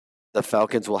league. The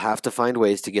Falcons will have to find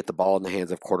ways to get the ball in the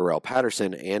hands of Cordarrelle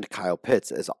Patterson and Kyle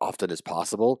Pitts as often as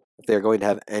possible if they are going to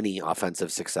have any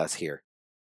offensive success here.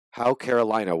 How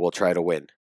Carolina will try to win.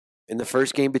 In the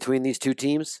first game between these two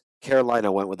teams,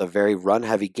 Carolina went with a very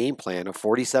run-heavy game plan of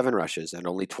 47 rushes and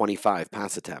only 25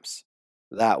 pass attempts.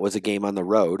 That was a game on the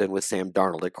road and with Sam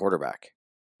Darnold at quarterback.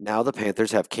 Now the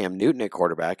Panthers have Cam Newton at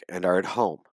quarterback and are at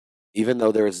home. Even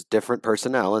though there is different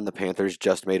personnel and the Panthers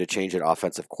just made a change at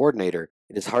offensive coordinator,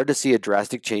 it is hard to see a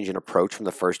drastic change in approach from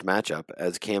the first matchup,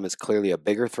 as Cam is clearly a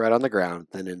bigger threat on the ground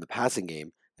than in the passing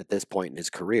game at this point in his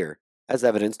career, as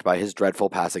evidenced by his dreadful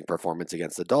passing performance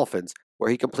against the Dolphins, where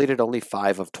he completed only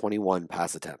 5 of 21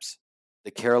 pass attempts.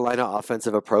 The Carolina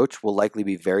offensive approach will likely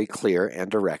be very clear and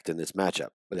direct in this matchup,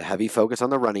 with a heavy focus on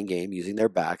the running game using their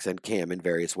backs and Cam in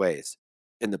various ways.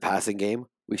 In the passing game,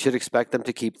 we should expect them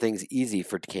to keep things easy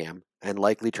for Cam and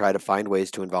likely try to find ways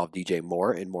to involve DJ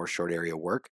Moore in more short area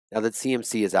work now that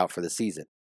CMC is out for the season.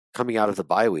 Coming out of the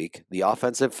bye week, the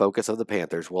offensive focus of the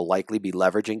Panthers will likely be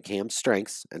leveraging Cam's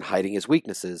strengths and hiding his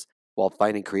weaknesses while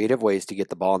finding creative ways to get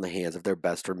the ball in the hands of their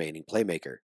best remaining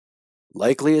playmaker.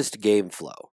 Likeliest game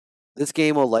flow. This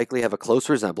game will likely have a close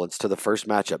resemblance to the first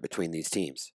matchup between these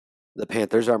teams. The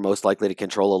Panthers are most likely to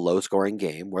control a low-scoring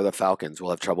game where the Falcons will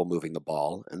have trouble moving the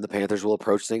ball, and the Panthers will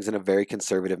approach things in a very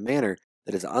conservative manner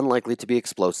that is unlikely to be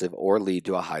explosive or lead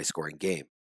to a high-scoring game.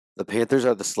 The Panthers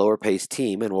are the slower-paced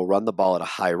team and will run the ball at a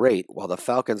high rate, while the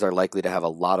Falcons are likely to have a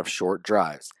lot of short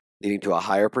drives, leading to a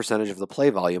higher percentage of the play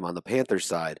volume on the Panthers'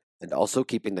 side and also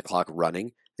keeping the clock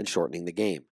running and shortening the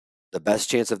game. The best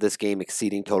chance of this game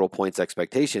exceeding total points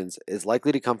expectations is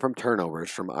likely to come from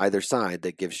turnovers from either side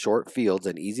that give short fields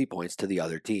and easy points to the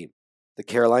other team. The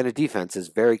Carolina defense is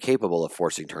very capable of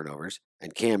forcing turnovers,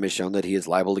 and Cam has shown that he is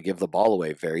liable to give the ball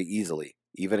away very easily,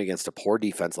 even against a poor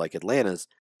defense like Atlanta's,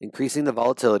 increasing the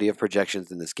volatility of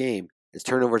projections in this game, as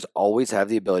turnovers always have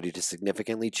the ability to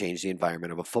significantly change the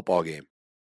environment of a football game.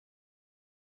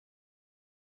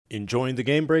 Enjoying the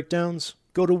game breakdowns?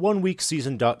 Go to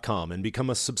oneweekseason.com and become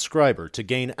a subscriber to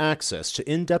gain access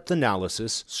to in-depth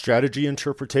analysis, strategy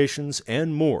interpretations,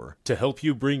 and more to help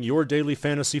you bring your daily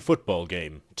fantasy football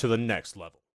game to the next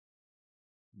level.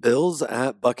 Bills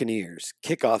at Buccaneers.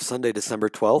 Kickoff Sunday, December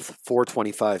 12th,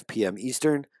 4:25 p.m.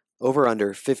 Eastern. Over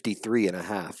under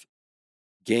 53.5.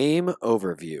 Game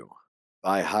overview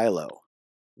by Hilo.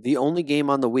 The only game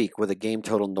on the week with a game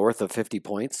total north of 50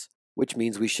 points, which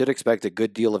means we should expect a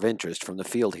good deal of interest from the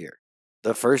field here.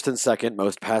 The first and second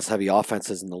most pass-heavy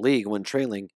offenses in the league when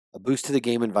trailing, a boost to the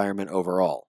game environment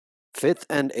overall. Fifth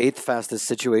and eighth fastest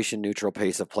situation-neutral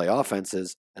pace of play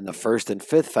offenses, and the first and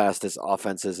fifth fastest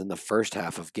offenses in the first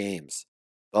half of games.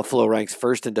 Buffalo ranks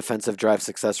first in defensive drive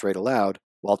success rate allowed,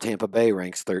 while Tampa Bay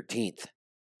ranks 13th.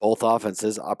 Both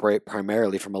offenses operate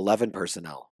primarily from 11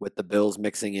 personnel, with the Bills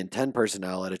mixing in 10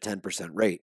 personnel at a 10%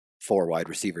 rate, 4 wide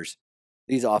receivers.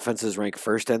 These offenses rank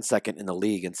first and second in the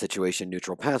league in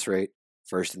situation-neutral pass rate,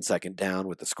 first and second down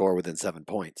with the score within 7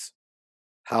 points.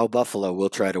 How Buffalo will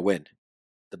try to win.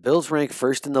 The Bills rank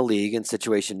first in the league in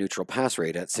situation-neutral pass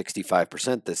rate at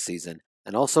 65% this season,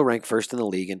 and also rank first in the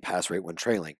league in pass rate when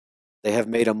trailing. They have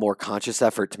made a more conscious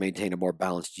effort to maintain a more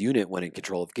balanced unit when in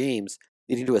control of games,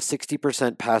 leading to a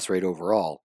 60% pass rate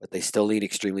overall, but they still lean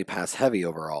extremely pass-heavy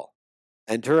overall.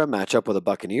 Enter a matchup with a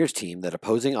Buccaneers team that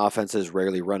opposing offenses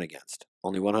rarely run against,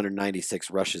 only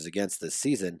 196 rushes against this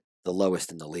season, the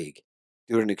lowest in the league.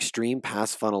 Due to an extreme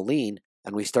pass funnel lean,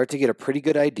 and we start to get a pretty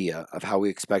good idea of how we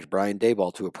expect Brian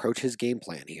Daboll to approach his game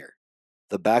plan here.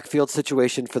 The backfield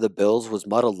situation for the Bills was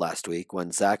muddled last week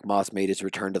when Zach Moss made his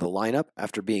return to the lineup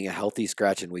after being a healthy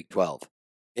scratch in Week 12.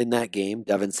 In that game,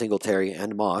 Devin Singletary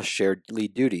and Moss shared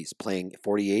lead duties, playing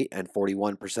 48 and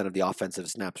 41% of the offensive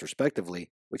snaps respectively,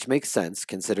 which makes sense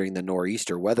considering the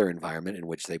nor'easter weather environment in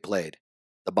which they played.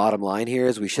 The bottom line here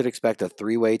is we should expect a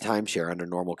three-way timeshare under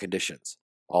normal conditions.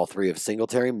 All three of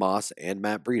Singletary, Moss, and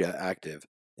Matt Breida active,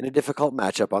 in a difficult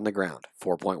matchup on the ground,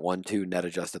 4.12 net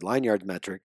adjusted line yards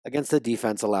metric, against a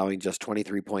defense allowing just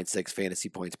 23.6 fantasy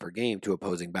points per game to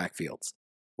opposing backfields.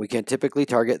 We can typically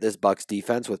target this Bucs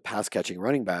defense with pass-catching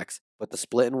running backs, but the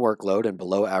split in workload and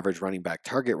below-average running back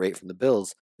target rate from the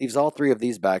Bills leaves all three of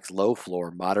these backs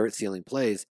low-floor, moderate-ceiling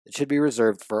plays that should be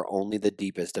reserved for only the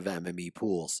deepest of MME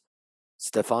pools.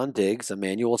 Stephon Diggs,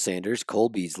 Emmanuel Sanders, Cole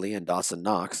Beasley, and Dawson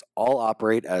Knox all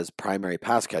operate as primary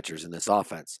pass catchers in this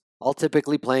offense, all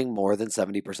typically playing more than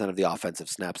 70% of the offensive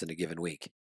snaps in a given week.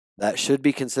 That should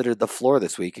be considered the floor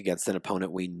this week against an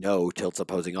opponent we know tilts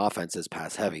opposing offenses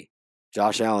pass-heavy.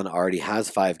 Josh Allen already has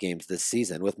 5 games this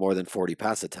season with more than 40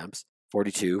 pass attempts,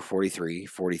 42, 43,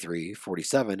 43,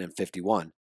 47, and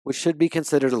 51, which should be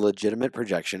considered a legitimate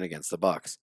projection against the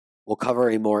Bucs. We'll cover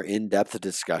a more in-depth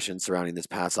discussion surrounding this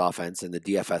pass offense in the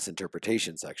DFS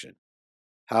interpretation section.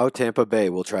 How Tampa Bay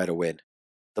will try to win.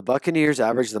 The Buccaneers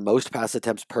average the most pass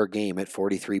attempts per game at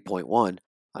 43.1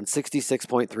 on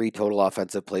 66.3 total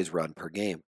offensive plays run per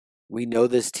game. We know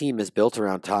this team is built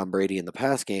around Tom Brady in the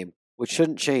pass game, which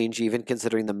shouldn't change even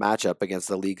considering the matchup against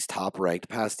the league's top-ranked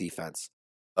pass defense.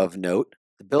 Of note,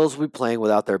 The Bills will be playing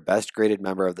without their best graded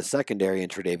member of the secondary in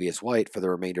Tre'Davious White for the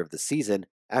remainder of the season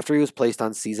after he was placed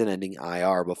on season-ending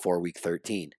IR before Week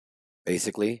 13.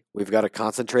 Basically, we've got a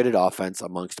concentrated offense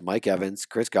amongst Mike Evans,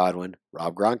 Chris Godwin,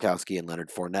 Rob Gronkowski, and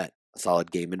Leonard Fournette, a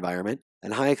solid game environment,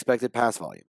 and high expected pass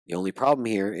volume. The only problem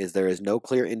here is there is no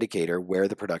clear indicator where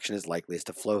the production is likeliest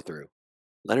to flow through.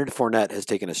 Leonard Fournette has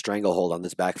taken a stranglehold on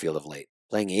this backfield of late,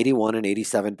 playing 81 and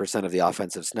 87% of the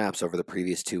offensive snaps over the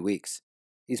previous 2 weeks.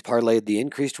 He's parlayed the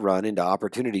increased run into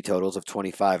opportunity totals of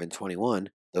 25 and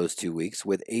 21 those 2 weeks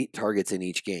with 8 targets in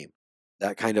each game.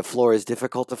 That kind of floor is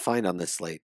difficult to find on this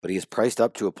slate, but he is priced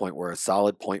up to a point where a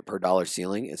solid point per dollar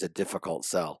ceiling is a difficult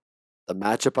sell. The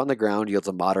matchup on the ground yields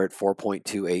a moderate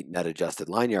 4.28 net adjusted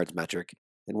line yards metric,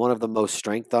 and one of the most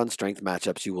strength-on-strength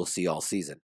matchups you will see all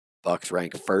season. Bucs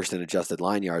rank first in adjusted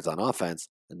line yards on offense,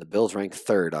 and the Bills rank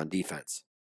third on defense.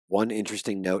 One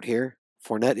interesting note here,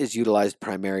 Fournette is utilized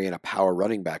primarily in a power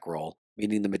running back role,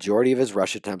 meaning the majority of his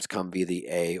rush attempts come via the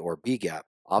A or B gap,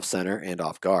 off center and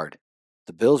off guard.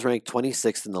 The Bills rank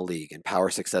 26th in the league in power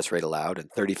success rate allowed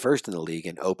and 31st in the league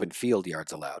in open field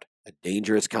yards allowed, a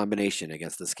dangerous combination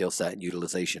against the skill set and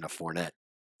utilization of Fournette.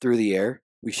 Through the air,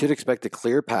 we should expect a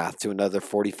clear path to another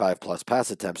 45-plus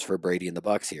pass attempts for Brady and the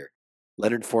Bucs here.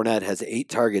 Leonard Fournette has 8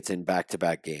 targets in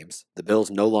back-to-back games. The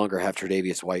Bills no longer have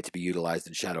Tre'Davious White to be utilized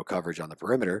in shadow coverage on the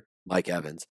perimeter, Mike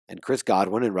Evans, and Chris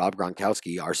Godwin and Rob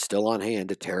Gronkowski are still on hand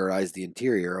to terrorize the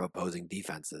interior of opposing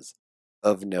defenses.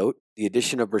 Of note, the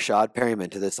addition of Rashad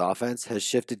Perriman to this offense has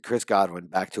shifted Chris Godwin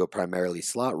back to a primarily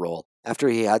slot role after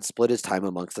he had split his time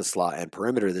amongst the slot and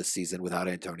perimeter this season without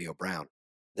Antonio Brown.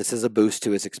 This is a boost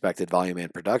to his expected volume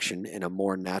and production in a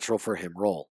more natural for him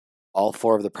role. All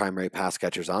 4 of the primary pass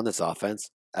catchers on this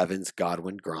offense, Evans,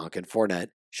 Godwin, Gronk, and Fournette,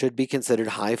 should be considered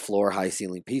high-floor,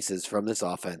 high-ceiling pieces from this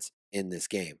offense in this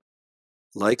game.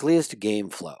 Likeliest game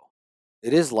flow.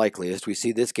 It is likeliest we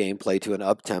see this game play to an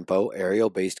up-tempo,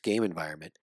 aerial-based game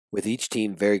environment, with each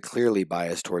team very clearly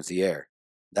biased towards the air.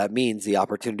 That means the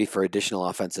opportunity for additional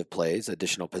offensive plays,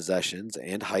 additional possessions,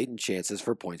 and heightened chances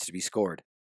for points to be scored.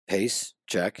 Pace,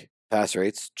 check. Pass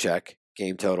rates, check.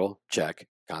 Game total, check.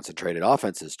 Concentrated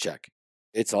offenses, check.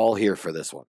 It's all here for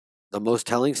this one. The most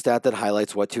telling stat that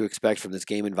highlights what to expect from this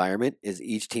game environment is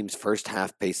each team's first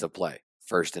half pace of play,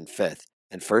 1st and 5th,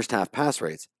 and first half pass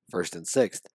rates, 1st and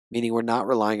 6th, meaning we're not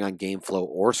relying on game flow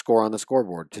or score on the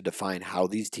scoreboard to define how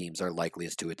these teams are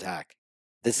likeliest to attack.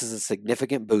 This is a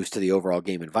significant boost to the overall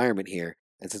game environment here,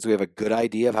 and since we have a good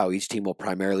idea of how each team will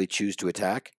primarily choose to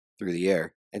attack, through the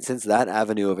air, and since that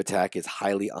avenue of attack is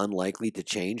highly unlikely to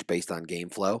change based on game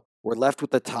flow, we're left with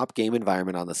the top game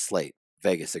environment on the slate.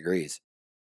 Vegas agrees.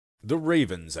 The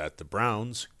Ravens at the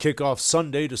Browns kick off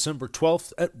Sunday, December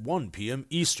 12th at 1 p.m.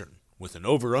 Eastern, with an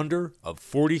over-under of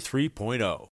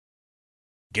 43.0.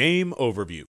 Game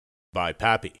Overview by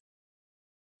Pappy.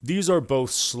 These are both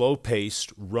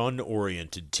slow-paced,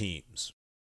 run-oriented teams.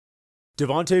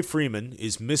 Devonta Freeman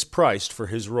is mispriced for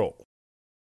his role.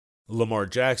 Lamar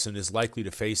Jackson is likely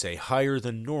to face a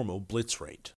higher-than-normal blitz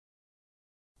rate.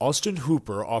 Austin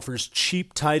Hooper offers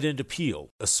cheap tight end appeal,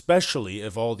 especially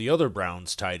if all the other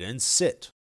Browns tight ends sit.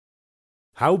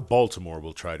 How Baltimore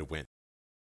will try to win.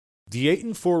 The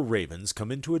 8-4 Ravens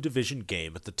come into a division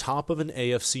game at the top of an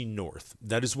AFC North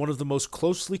that is one of the most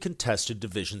closely contested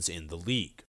divisions in the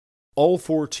league. All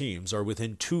 4 teams are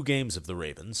within 2 games of the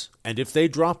Ravens, and if they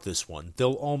drop this one,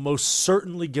 they'll almost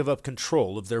certainly give up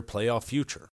control of their playoff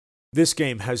future. This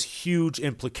game has huge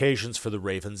implications for the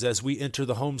Ravens as we enter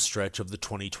the home stretch of the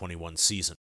 2021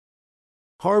 season.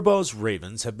 Harbaugh's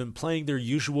Ravens have been playing their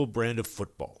usual brand of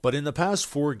football, but in the past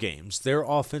 4 games, their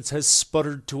offense has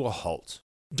sputtered to a halt.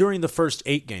 During the first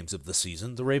 8 games of the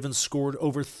season, the Ravens scored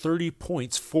over 30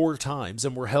 points 4 times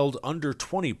and were held under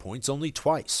 20 points only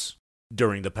twice.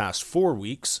 During the past 4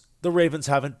 weeks, the Ravens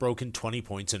haven't broken 20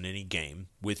 points in any game,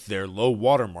 with their low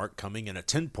watermark coming in a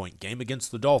 10-point game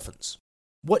against the Dolphins.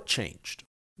 What changed?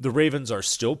 The Ravens are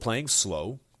still playing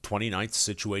slow, 29th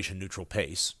situation-neutral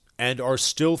pace, and are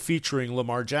still featuring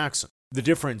Lamar Jackson. The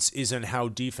difference is in how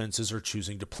defenses are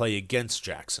choosing to play against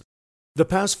Jackson. The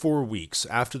past 4 weeks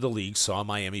after the league saw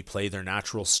Miami play their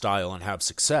natural style and have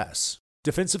success,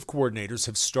 defensive coordinators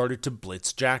have started to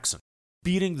blitz Jackson.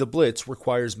 Beating the blitz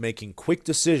requires making quick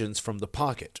decisions from the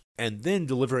pocket and then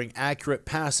delivering accurate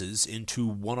passes into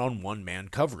one-on-one man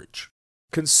coverage.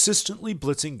 Consistently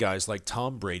blitzing guys like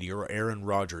Tom Brady or Aaron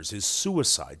Rodgers is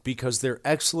suicide because they're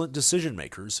excellent decision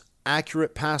makers,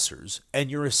 accurate passers,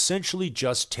 and you're essentially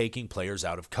just taking players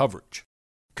out of coverage.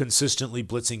 Consistently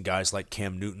blitzing guys like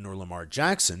Cam Newton or Lamar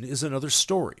Jackson is another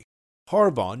story.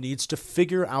 Harbaugh needs to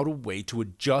figure out a way to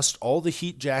adjust all the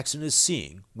heat Jackson is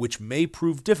seeing, which may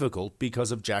prove difficult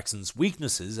because of Jackson's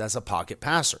weaknesses as a pocket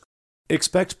passer.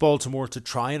 Expect Baltimore to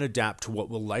try and adapt to what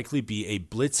will likely be a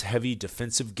blitz-heavy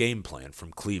defensive game plan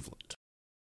from Cleveland.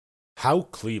 How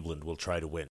Cleveland will try to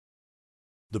win.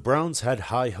 The Browns had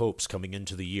high hopes coming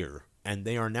into the year, and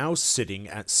they are now sitting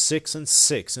at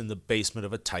 6-6 in the basement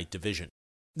of a tight division.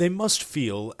 They must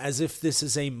feel as if this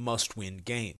is a must-win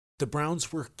game. The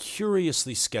Browns were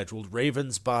curiously scheduled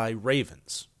Ravens by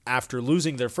Ravens. After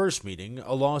losing their first meeting,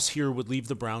 a loss here would leave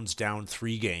the Browns down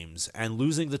 3 games, and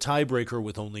losing the tiebreaker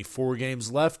with only 4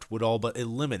 games left would all but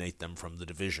eliminate them from the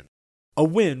division. A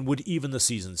win would even the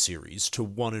season series to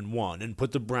 1-1 and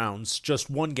put the Browns just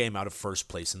 1 game out of first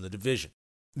place in the division.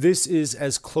 This is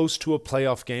as close to a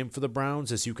playoff game for the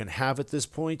Browns as you can have at this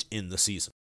point in the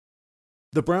season.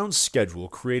 The Browns' schedule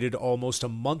created almost a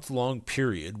month-long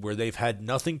period where they've had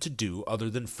nothing to do other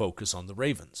than focus on the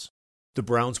Ravens. The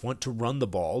Browns want to run the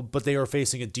ball, but they are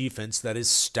facing a defense that is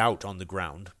stout on the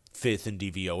ground, 5th in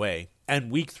DVOA, and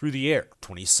weak through the air,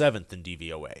 27th in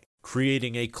DVOA,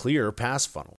 creating a clear pass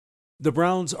funnel. The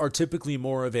Browns are typically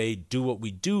more of a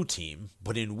do-what-we-do team,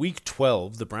 but in Week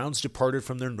 12, the Browns departed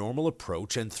from their normal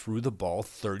approach and threw the ball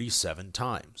 37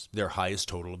 times, their highest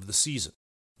total of the season.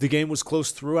 The game was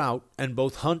close throughout, and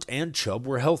both Hunt and Chubb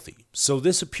were healthy, so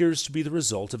this appears to be the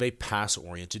result of a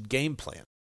pass-oriented game plan.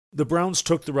 The Browns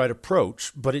took the right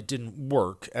approach, but it didn't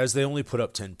work, as they only put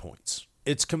up 10 points.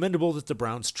 It's commendable that the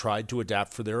Browns tried to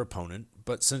adapt for their opponent,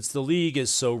 but since the league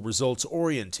is so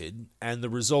results-oriented, and the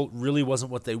result really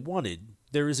wasn't what they wanted,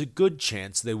 there is a good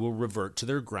chance they will revert to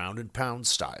their ground-and-pound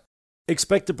style.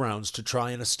 Expect the Browns to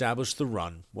try and establish the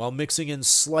run, while mixing in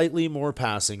slightly more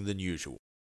passing than usual.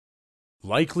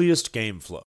 Likeliest game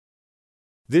flow.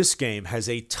 This game has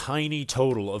a tiny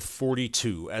total of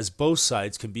 42, as both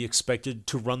sides can be expected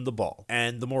to run the ball,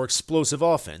 and the more explosive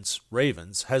offense,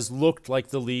 Ravens, has looked like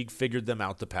the league figured them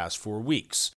out the past 4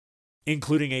 weeks,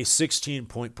 including a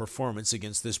 16-point performance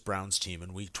against this Browns team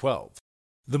in Week 12.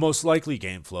 The most likely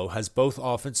game flow has both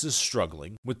offenses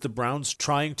struggling, with the Browns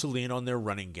trying to lean on their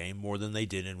running game more than they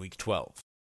did in Week 12.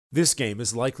 This game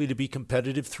is likely to be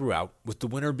competitive throughout, with the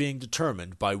winner being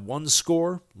determined by 1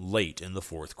 score late in the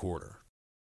 4th quarter.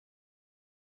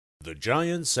 The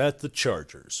Giants at the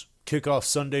Chargers. Kickoff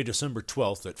Sunday, December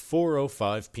 12th at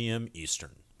 4:05 p.m.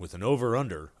 Eastern, with an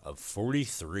over-under of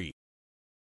 43.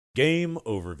 Game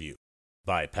Overview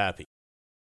by Pappy.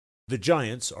 The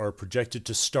Giants are projected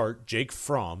to start Jake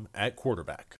Fromm at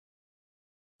quarterback.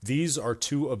 These are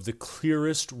 2 of the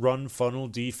clearest run funnel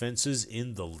defenses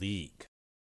in the league.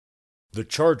 The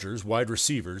Chargers' wide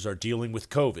receivers are dealing with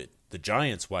COVID. The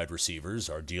Giants' wide receivers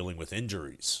are dealing with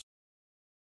injuries.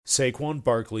 Saquon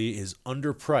Barkley is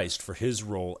underpriced for his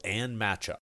role and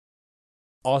matchup.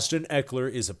 Austin Eckler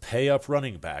is a pay-up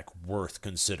running back worth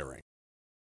considering.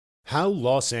 How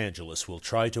Los Angeles will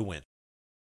try to win.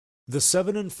 The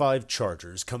 7-5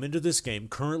 Chargers come into this game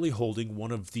currently holding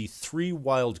one of the 3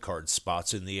 wildcard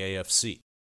spots in the AFC.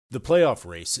 The playoff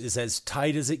race is as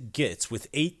tight as it gets, with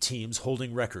 8 teams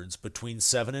holding records between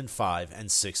 7-5 and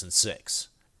 6-6,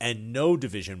 and no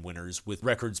division winners with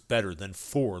records better than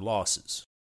 4 losses.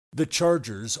 The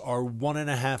Chargers are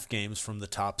 1.5 games from the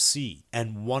top seed,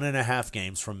 and 1.5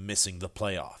 games from missing the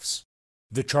playoffs.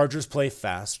 The Chargers play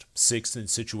fast, 6th in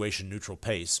situation-neutral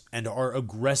pace, and are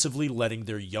aggressively letting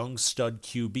their young stud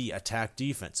QB attack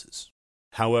defenses.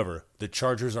 However, the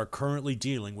Chargers are currently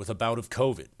dealing with a bout of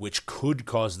COVID, which could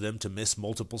cause them to miss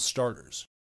multiple starters.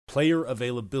 Player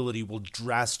availability will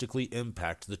drastically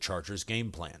impact the Chargers'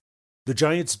 game plan. The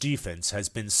Giants' defense has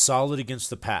been solid against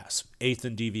the pass, 8th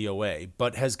in DVOA,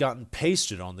 but has gotten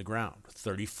pasted on the ground,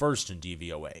 31st in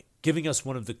DVOA, giving us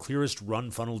one of the clearest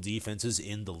run funnel defenses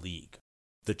in the league.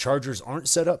 The Chargers aren't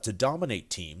set up to dominate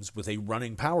teams with a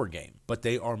running power game, but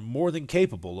they are more than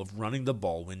capable of running the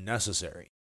ball when necessary.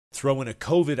 Throw in a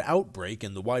COVID outbreak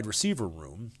in the wide receiver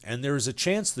room, and there is a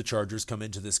chance the Chargers come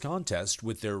into this contest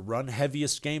with their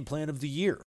run-heaviest game plan of the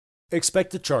year.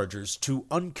 Expect the Chargers to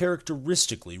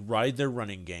uncharacteristically ride their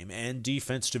running game and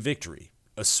defense to victory,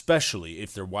 especially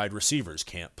if their wide receivers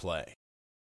can't play.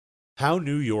 How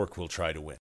New York will try to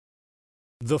win.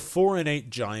 The 4-8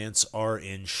 Giants are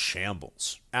in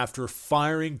shambles. After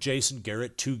firing Jason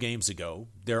Garrett 2 games ago,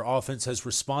 their offense has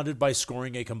responded by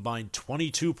scoring a combined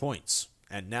 22 points,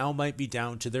 and now might be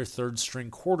down to their 3rd-string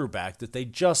quarterback that they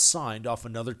just signed off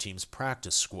another team's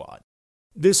practice squad.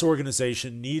 This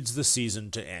organization needs the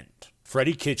season to end.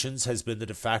 Freddie Kitchens has been the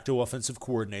de facto offensive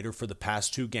coordinator for the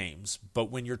past 2 games, but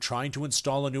when you're trying to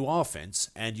install a new offense,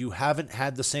 and you haven't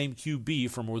had the same QB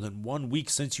for more than 1 week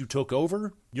since you took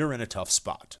over, you're in a tough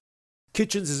spot.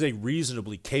 Kitchens is a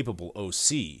reasonably capable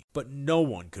OC, but no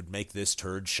one could make this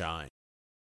turd shine.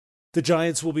 The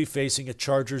Giants will be facing a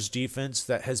Chargers defense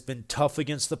that has been tough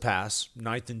against the pass,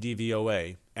 9th in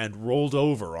DVOA, and rolled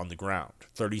over on the ground,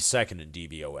 32nd in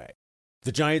DVOA.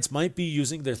 The Giants might be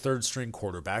using their third-string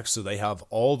quarterback, so they have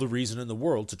all the reason in the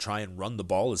world to try and run the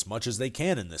ball as much as they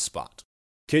can in this spot.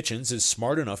 Kitchens is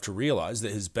smart enough to realize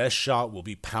that his best shot will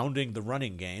be pounding the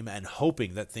running game and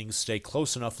hoping that things stay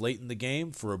close enough late in the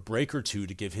game for a break or two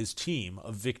to give his team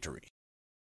a victory.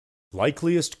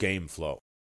 Likeliest game flow.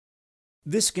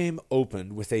 This game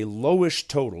opened with a lowish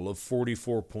total of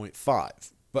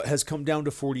 44.5, but has come down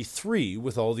to 43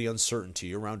 with all the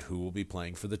uncertainty around who will be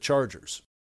playing for the Chargers.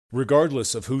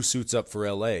 Regardless of who suits up for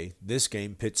LA, this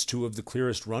game pits two of the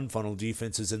clearest run funnel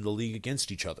defenses in the league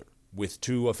against each other, with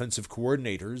two offensive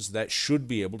coordinators that should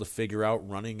be able to figure out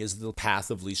running as the path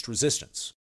of least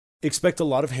resistance. Expect a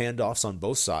lot of handoffs on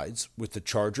both sides, with the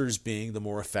Chargers being the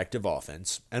more effective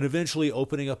offense, and eventually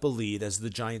opening up a lead as the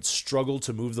Giants struggle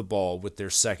to move the ball with their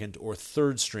second or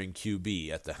third string QB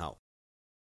at the helm.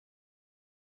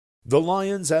 The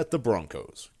Lions at the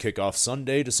Broncos. Kickoff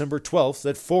Sunday, December 12th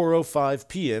at 4:05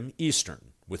 p.m.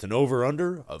 Eastern, with an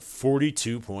over-under of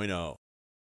 42.0.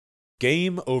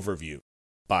 Game Overview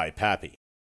by Pappy.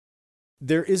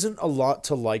 There isn't a lot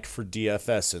to like for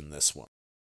DFS in this one.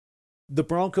 The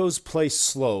Broncos play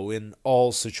slow in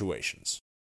all situations.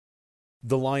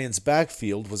 The Lions'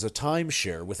 backfield was a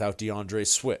timeshare without DeAndre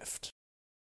Swift.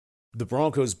 The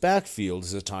Broncos' backfield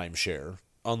is a timeshare,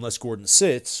 unless Gordon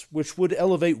sits, which would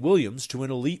elevate Williams to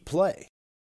an elite play.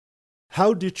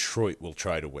 How Detroit will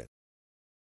try to win.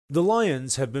 The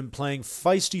Lions have been playing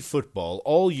feisty football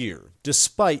all year,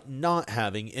 despite not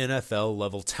having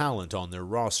NFL-level talent on their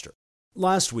roster.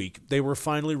 Last week, they were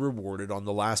finally rewarded on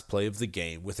the last play of the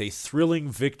game with a thrilling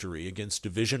victory against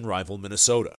division rival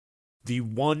Minnesota. The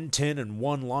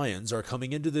 1-10-1 Lions are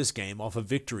coming into this game off a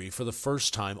victory for the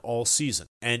first time all season,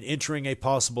 and entering a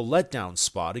possible letdown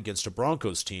spot against a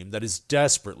Broncos team that is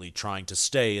desperately trying to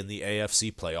stay in the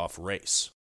AFC playoff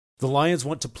race. The Lions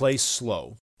want to play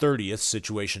slow, 30th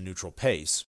situation neutral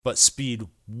pace, but speed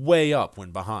way up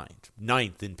when behind,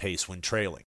 9th in pace when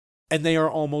trailing. And they are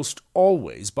almost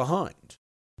always behind.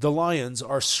 The Lions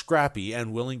are scrappy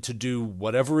and willing to do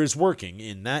whatever is working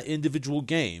in that individual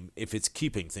game if it's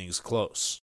keeping things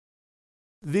close.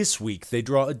 This week, they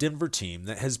draw a Denver team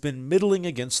that has been middling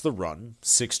against the run,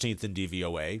 16th in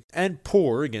DVOA, and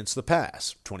poor against the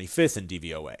pass, 25th in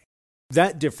DVOA.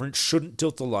 That difference shouldn't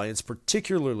tilt the Lions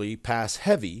particularly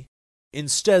pass-heavy.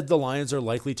 Instead, the Lions are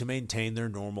likely to maintain their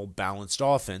normal balanced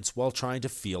offense while trying to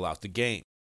feel out the game.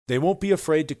 They won't be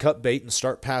afraid to cut bait and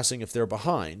start passing if they're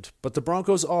behind, but the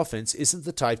Broncos' offense isn't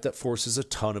the type that forces a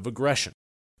ton of aggression.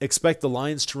 Expect the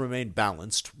Lions to remain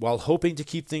balanced while hoping to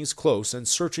keep things close and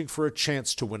searching for a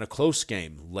chance to win a close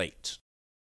game late.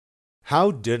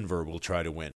 How Denver will try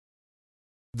to win.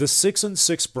 The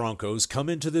 6-6 Broncos come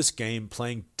into this game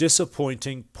playing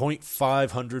disappointing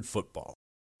 .500 football.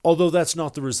 Although that's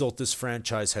not the result this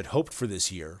franchise had hoped for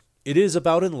this year, it is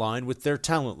about in line with their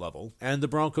talent level, and the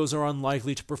Broncos are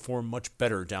unlikely to perform much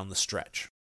better down the stretch.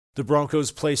 The Broncos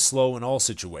play slow in all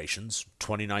situations,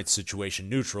 29th situation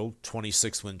neutral,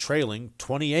 26th when trailing,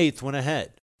 28th when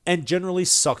ahead, and generally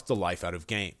suck the life out of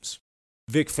games.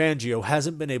 Vic Fangio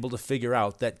hasn't been able to figure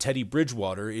out that Teddy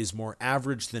Bridgewater is more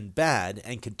average than bad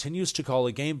and continues to call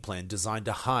a game plan designed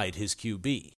to hide his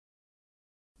QB.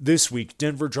 This week,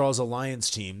 Denver draws a Lions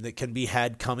team that can be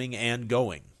had coming and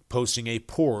going, posting a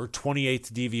poor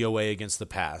 28th DVOA against the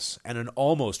pass and an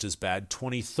almost as bad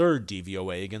 23rd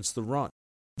DVOA against the run.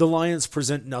 The Lions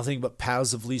present nothing but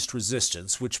paths of least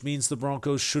resistance, which means the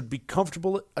Broncos should be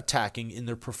comfortable attacking in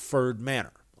their preferred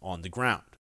manner, on the ground.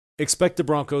 Expect the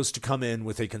Broncos to come in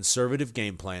with a conservative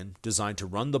game plan designed to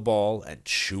run the ball and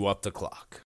chew up the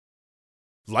clock.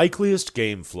 Likeliest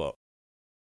game flow.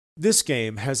 This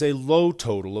game has a low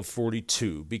total of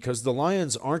 42 because the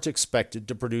Lions aren't expected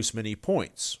to produce many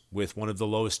points, with one of the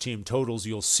lowest team totals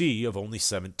you'll see of only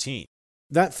 17.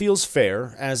 That feels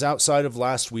fair, as outside of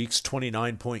last week's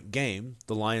 29-point game,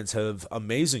 the Lions have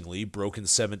amazingly broken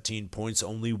 17 points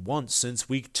only once since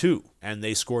week 2, and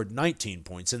they scored 19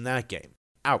 points in that game.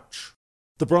 Ouch.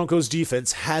 The Broncos'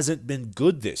 defense hasn't been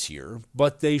good this year,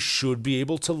 but they should be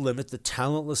able to limit the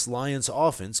talentless Lions'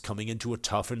 offense coming into a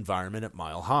tough environment at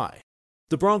Mile High.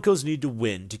 The Broncos need to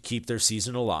win to keep their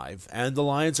season alive, and the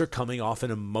Lions are coming off an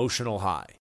emotional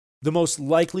high. The most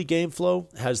likely game flow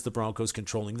has the Broncos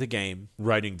controlling the game,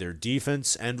 riding their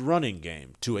defense and running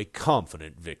game to a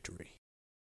confident victory.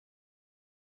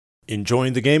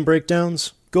 Enjoying the game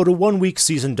breakdowns? Go to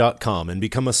oneweekseason.com and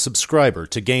become a subscriber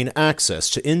to gain access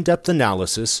to in-depth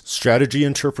analysis, strategy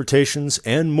interpretations,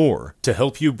 and more to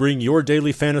help you bring your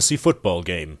daily fantasy football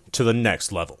game to the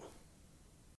next level.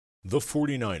 The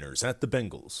 49ers at the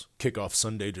Bengals kick off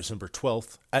Sunday, December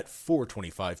 12th at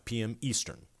 4:25 p.m.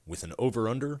 Eastern with an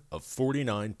over-under of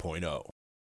 49.0.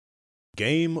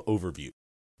 Game overview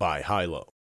by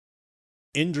Hilo.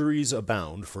 Injuries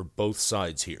abound for both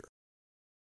sides here.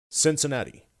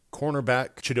 Cincinnati.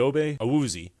 Cornerback Chidobe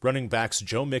Awuzie, running backs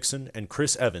Joe Mixon and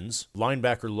Chris Evans,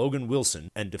 linebacker Logan Wilson,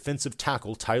 and defensive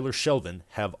tackle Tyler Shelvin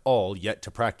have all yet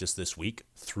to practice this week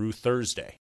through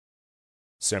Thursday.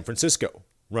 San Francisco.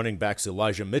 Running backs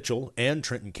Elijah Mitchell and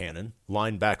Trenton Cannon,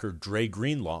 linebacker Dre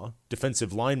Greenlaw,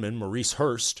 defensive lineman Maurice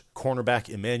Hurst, cornerback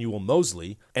Emmanuel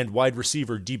Mosley, and wide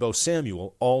receiver Deebo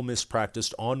Samuel all missed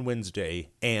practice on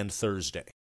Wednesday and Thursday.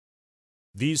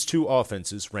 These two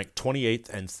offenses rank 28th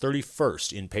and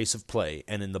 31st in pace of play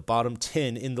and in the bottom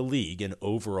 10 in the league in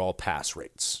overall pass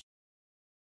rates.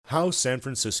 How San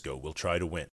Francisco will try to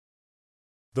win.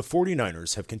 The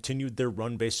 49ers have continued their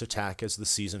run-based attack as the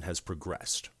season has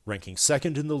progressed, ranking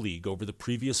second in the league over the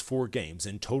previous 4 games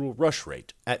in total rush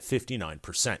rate at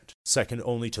 59%, second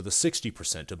only to the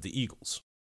 60% of the Eagles.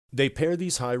 They pair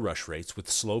these high rush rates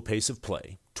with slow pace of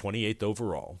play, 28th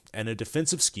overall, and a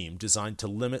defensive scheme designed to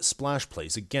limit splash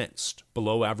plays against,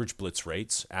 below average blitz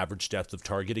rates, average depth of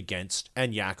target against,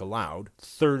 and yak allowed,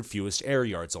 third fewest air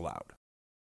yards allowed.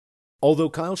 Although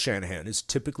Kyle Shanahan is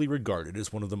typically regarded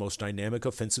as one of the most dynamic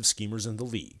offensive schemers in the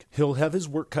league, he'll have his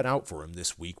work cut out for him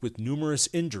this week with numerous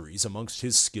injuries amongst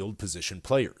his skilled position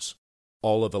players.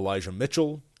 All of Elijah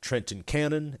Mitchell, Trenton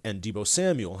Cannon, and Deebo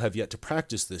Samuel have yet to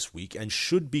practice this week and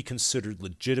should be considered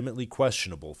legitimately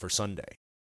questionable for Sunday.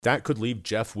 That could leave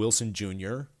Jeff Wilson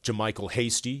Jr., JaMycal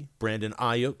Hasty, Brandon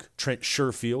Ayuk, Trent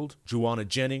Sherfield, Juwanna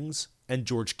Jennings, and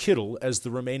George Kittle as the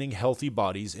remaining healthy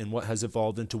bodies in what has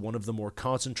evolved into one of the more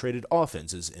concentrated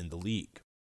offenses in the league.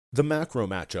 The macro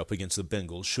matchup against the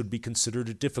Bengals should be considered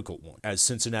a difficult one, as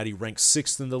Cincinnati ranks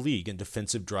 6th in the league in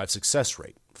defensive drive success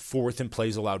rate, 4th in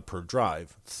plays allowed per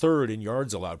drive, 3rd in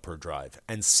yards allowed per drive,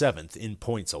 and 7th in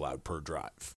points allowed per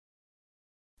drive.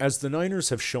 As the Niners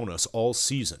have shown us all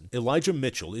season, Elijah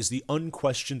Mitchell is the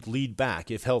unquestioned lead back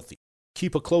if healthy.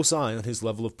 Keep a close eye on his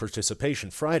level of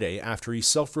participation Friday after he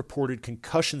self-reported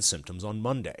concussion symptoms on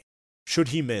Monday. Should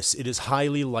he miss, it is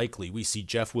highly likely we see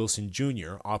Jeff Wilson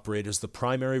Jr. operate as the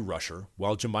primary rusher,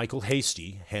 while JaMycal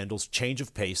Hasty handles change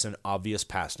of pace and obvious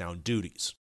pass-down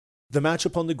duties. The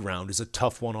matchup on the ground is a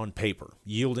tough one on paper,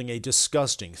 yielding a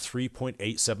disgusting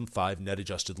 3.875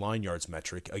 net-adjusted line yards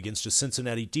metric against a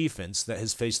Cincinnati defense that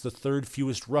has faced the 3rd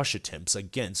fewest rush attempts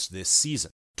against this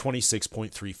season,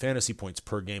 26.3 fantasy points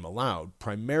per game allowed,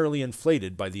 primarily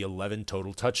inflated by the 11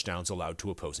 total touchdowns allowed to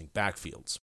opposing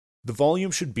backfields. The volume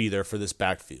should be there for this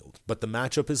backfield, but the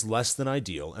matchup is less than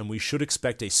ideal, and we should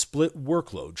expect a split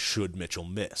workload should Mitchell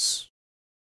miss.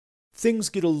 Things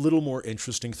get a little more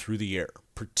interesting through the air,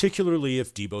 particularly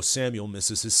if Deebo Samuel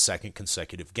misses his 2nd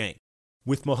consecutive game.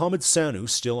 With Mohamed Sanu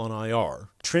still on IR,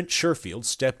 Trent Sherfield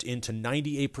stepped into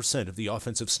 98% of the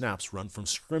offensive snaps run from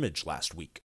scrimmage last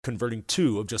week, converting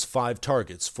 2 of just 5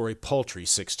 targets for a paltry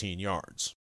 16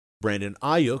 yards. Brandon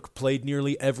Ayuk played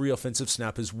nearly every offensive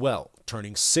snap as well,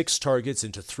 turning 6 targets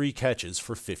into 3 catches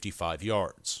for 55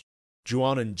 yards.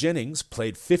 Juwanna Jennings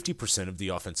played 50% of the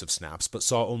offensive snaps but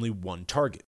saw only 1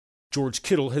 target. George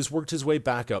Kittle has worked his way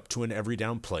back up to an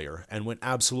every-down player and went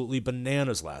absolutely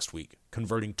bananas last week,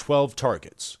 converting 12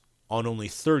 targets on only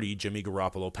 30 Jimmy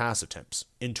Garoppolo pass attempts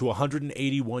into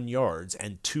 181 yards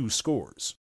and 2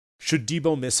 scores. Should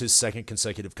Deebo miss his 2nd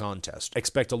consecutive contest,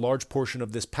 expect a large portion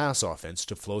of this pass offense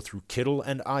to flow through Kittle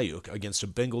and Ayuk against a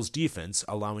Bengals defense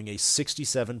allowing a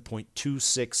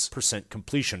 67.26%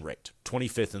 completion rate,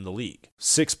 25th in the league,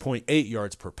 6.8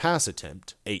 yards per pass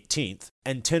attempt, 18th,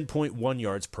 and 10.1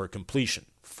 yards per completion,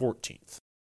 14th.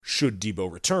 Should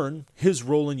Deebo return, his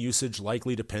role and usage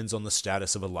likely depends on the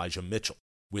status of Elijah Mitchell.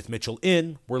 With Mitchell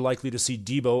in, we're likely to see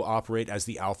Deebo operate as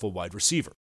the alpha wide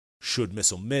receiver. Should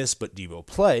Mitchell miss but Deebo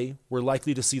play, we're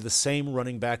likely to see the same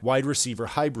running back wide receiver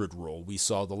hybrid role we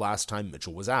saw the last time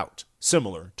Mitchell was out,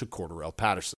 similar to Cordarrelle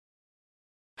Patterson.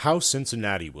 How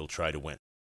Cincinnati will try to win.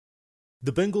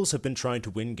 The Bengals have been trying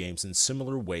to win games in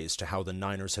similar ways to how the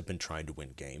Niners have been trying to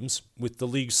win games, with the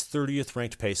league's 30th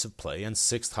ranked pace of play and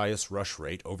 6th highest rush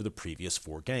rate over the previous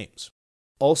 4 games.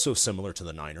 Also similar to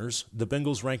the Niners, the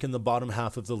Bengals rank in the bottom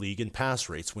half of the league in pass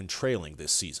rates when trailing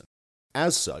this season.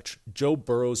 As such, Joe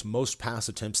Burrow's most pass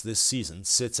attempts this season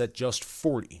sits at just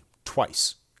 40,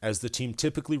 twice, as the team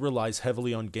typically relies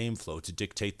heavily on game flow to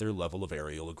dictate their level of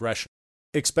aerial aggression.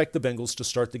 Expect the Bengals to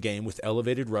start the game with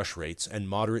elevated rush rates and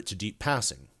moderate to deep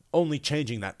passing, only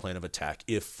changing that plan of attack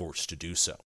if forced to do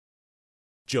so.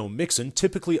 Joe Mixon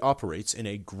typically operates in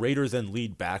a greater than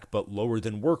lead back but lower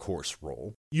than workhorse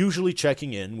role, usually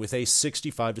checking in with a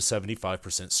 65 to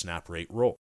 75% snap rate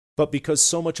role. But because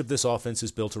so much of this offense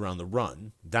is built around the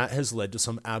run, that has led to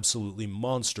some absolutely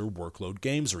monster workload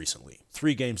games recently,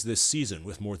 3 games this season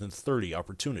with more than 30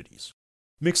 opportunities.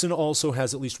 Mixon also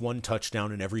has at least 1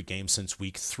 touchdown in every game since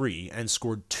week 3 and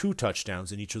scored 2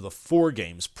 touchdowns in each of the 4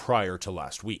 games prior to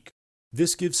last week.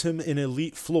 This gives him an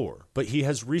elite floor, but he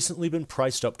has recently been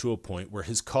priced up to a point where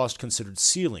his cost-considered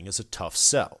ceiling is a tough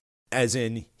sell, as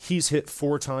in, he's hit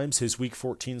 4 times his Week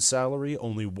 14 salary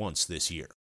only once this year.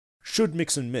 Should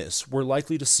Mixon miss, we're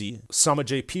likely to see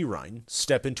Samaje Perine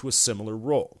step into a similar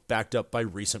role, backed up by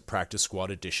recent practice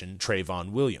squad addition Trayvon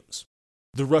Williams.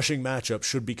 The rushing matchup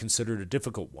should be considered a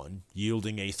difficult one,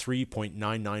 yielding a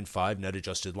 3.995 net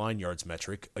adjusted line yards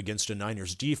metric against a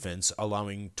Niners defense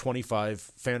allowing 25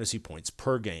 fantasy points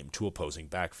per game to opposing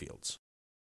backfields.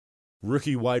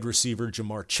 Rookie wide receiver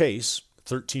Jamar Chase,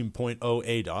 13.0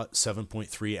 ADOT,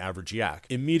 7.3 average YAC,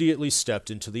 immediately stepped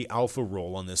into the alpha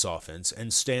role on this offense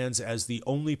and stands as the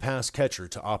only pass catcher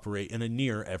to operate in a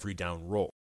near every down role.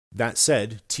 That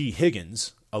said, T.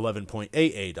 Higgins, 11.8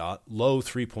 ADOT, low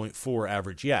 3.4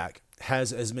 average YAC,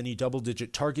 has as many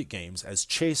double-digit target games as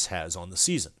Chase has on the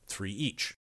season, 3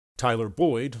 each. Tyler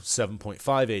Boyd, 7.5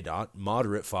 ADOT,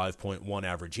 moderate 5.1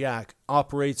 average YAC,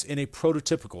 operates in a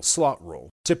prototypical slot role,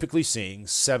 typically seeing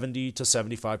 70 to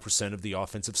 75% of the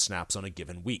offensive snaps on a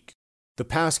given week. The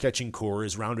pass-catching core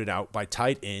is rounded out by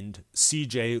tight end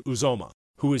CJ Uzomah,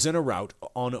 who is in a route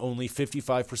on only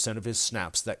 55% of his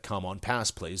snaps that come on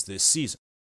pass plays this season.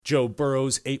 Joe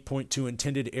Burrow's 8.2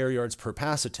 intended air yards per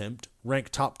pass attempt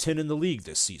ranked top 10 in the league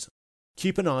this season.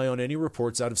 Keep an eye on any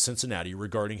reports out of Cincinnati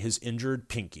regarding his injured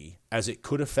pinky, as it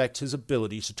could affect his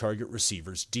ability to target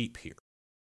receivers deep here.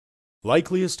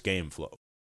 Likeliest game flow.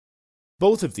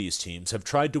 Both of these teams have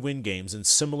tried to win games in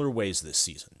similar ways this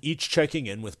season, each checking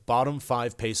in with bottom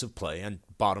 5 pace of play and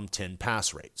bottom 10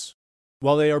 pass rates.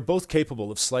 While they are both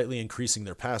capable of slightly increasing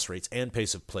their pass rates and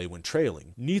pace of play when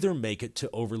trailing, neither make it to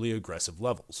overly aggressive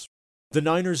levels. The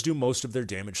Niners do most of their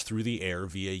damage through the air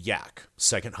via YAC,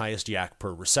 second highest YAC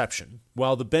per reception,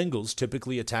 while the Bengals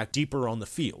typically attack deeper on the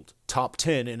field, top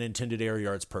 10 in intended air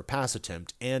yards per pass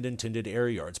attempt and intended air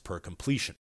yards per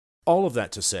completion. All of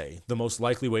that to say, the most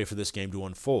likely way for this game to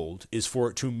unfold is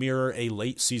for it to mirror a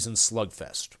late-season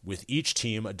slugfest, with each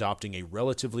team adopting a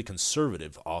relatively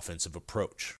conservative offensive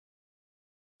approach.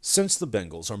 Since the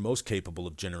Bengals are most capable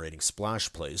of generating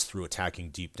splash plays through attacking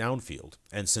deep downfield,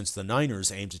 and since the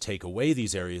Niners aim to take away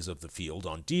these areas of the field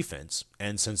on defense,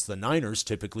 and since the Niners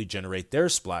typically generate their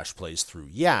splash plays through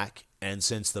YAC, and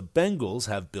since the Bengals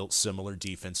have built similar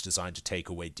defense designed to take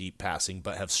away deep passing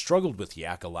but have struggled with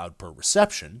YAC allowed per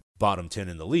reception, bottom 10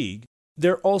 in the league,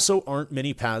 there also aren't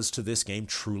many paths to this game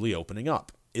truly opening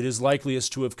up. It is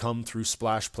likeliest to have come through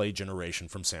splash play generation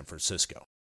from San Francisco.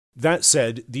 That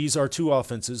said, these are 2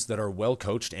 offenses that are well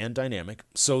coached and dynamic,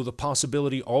 so the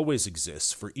possibility always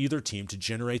exists for either team to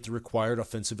generate the required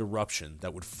offensive eruption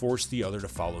that would force the other to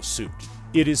follow suit.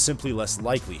 It is simply less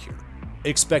likely here.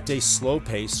 Expect a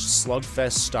slow-paced,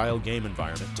 slugfest-style game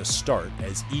environment to start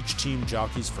as each team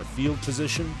jockeys for field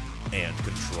position and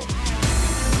control.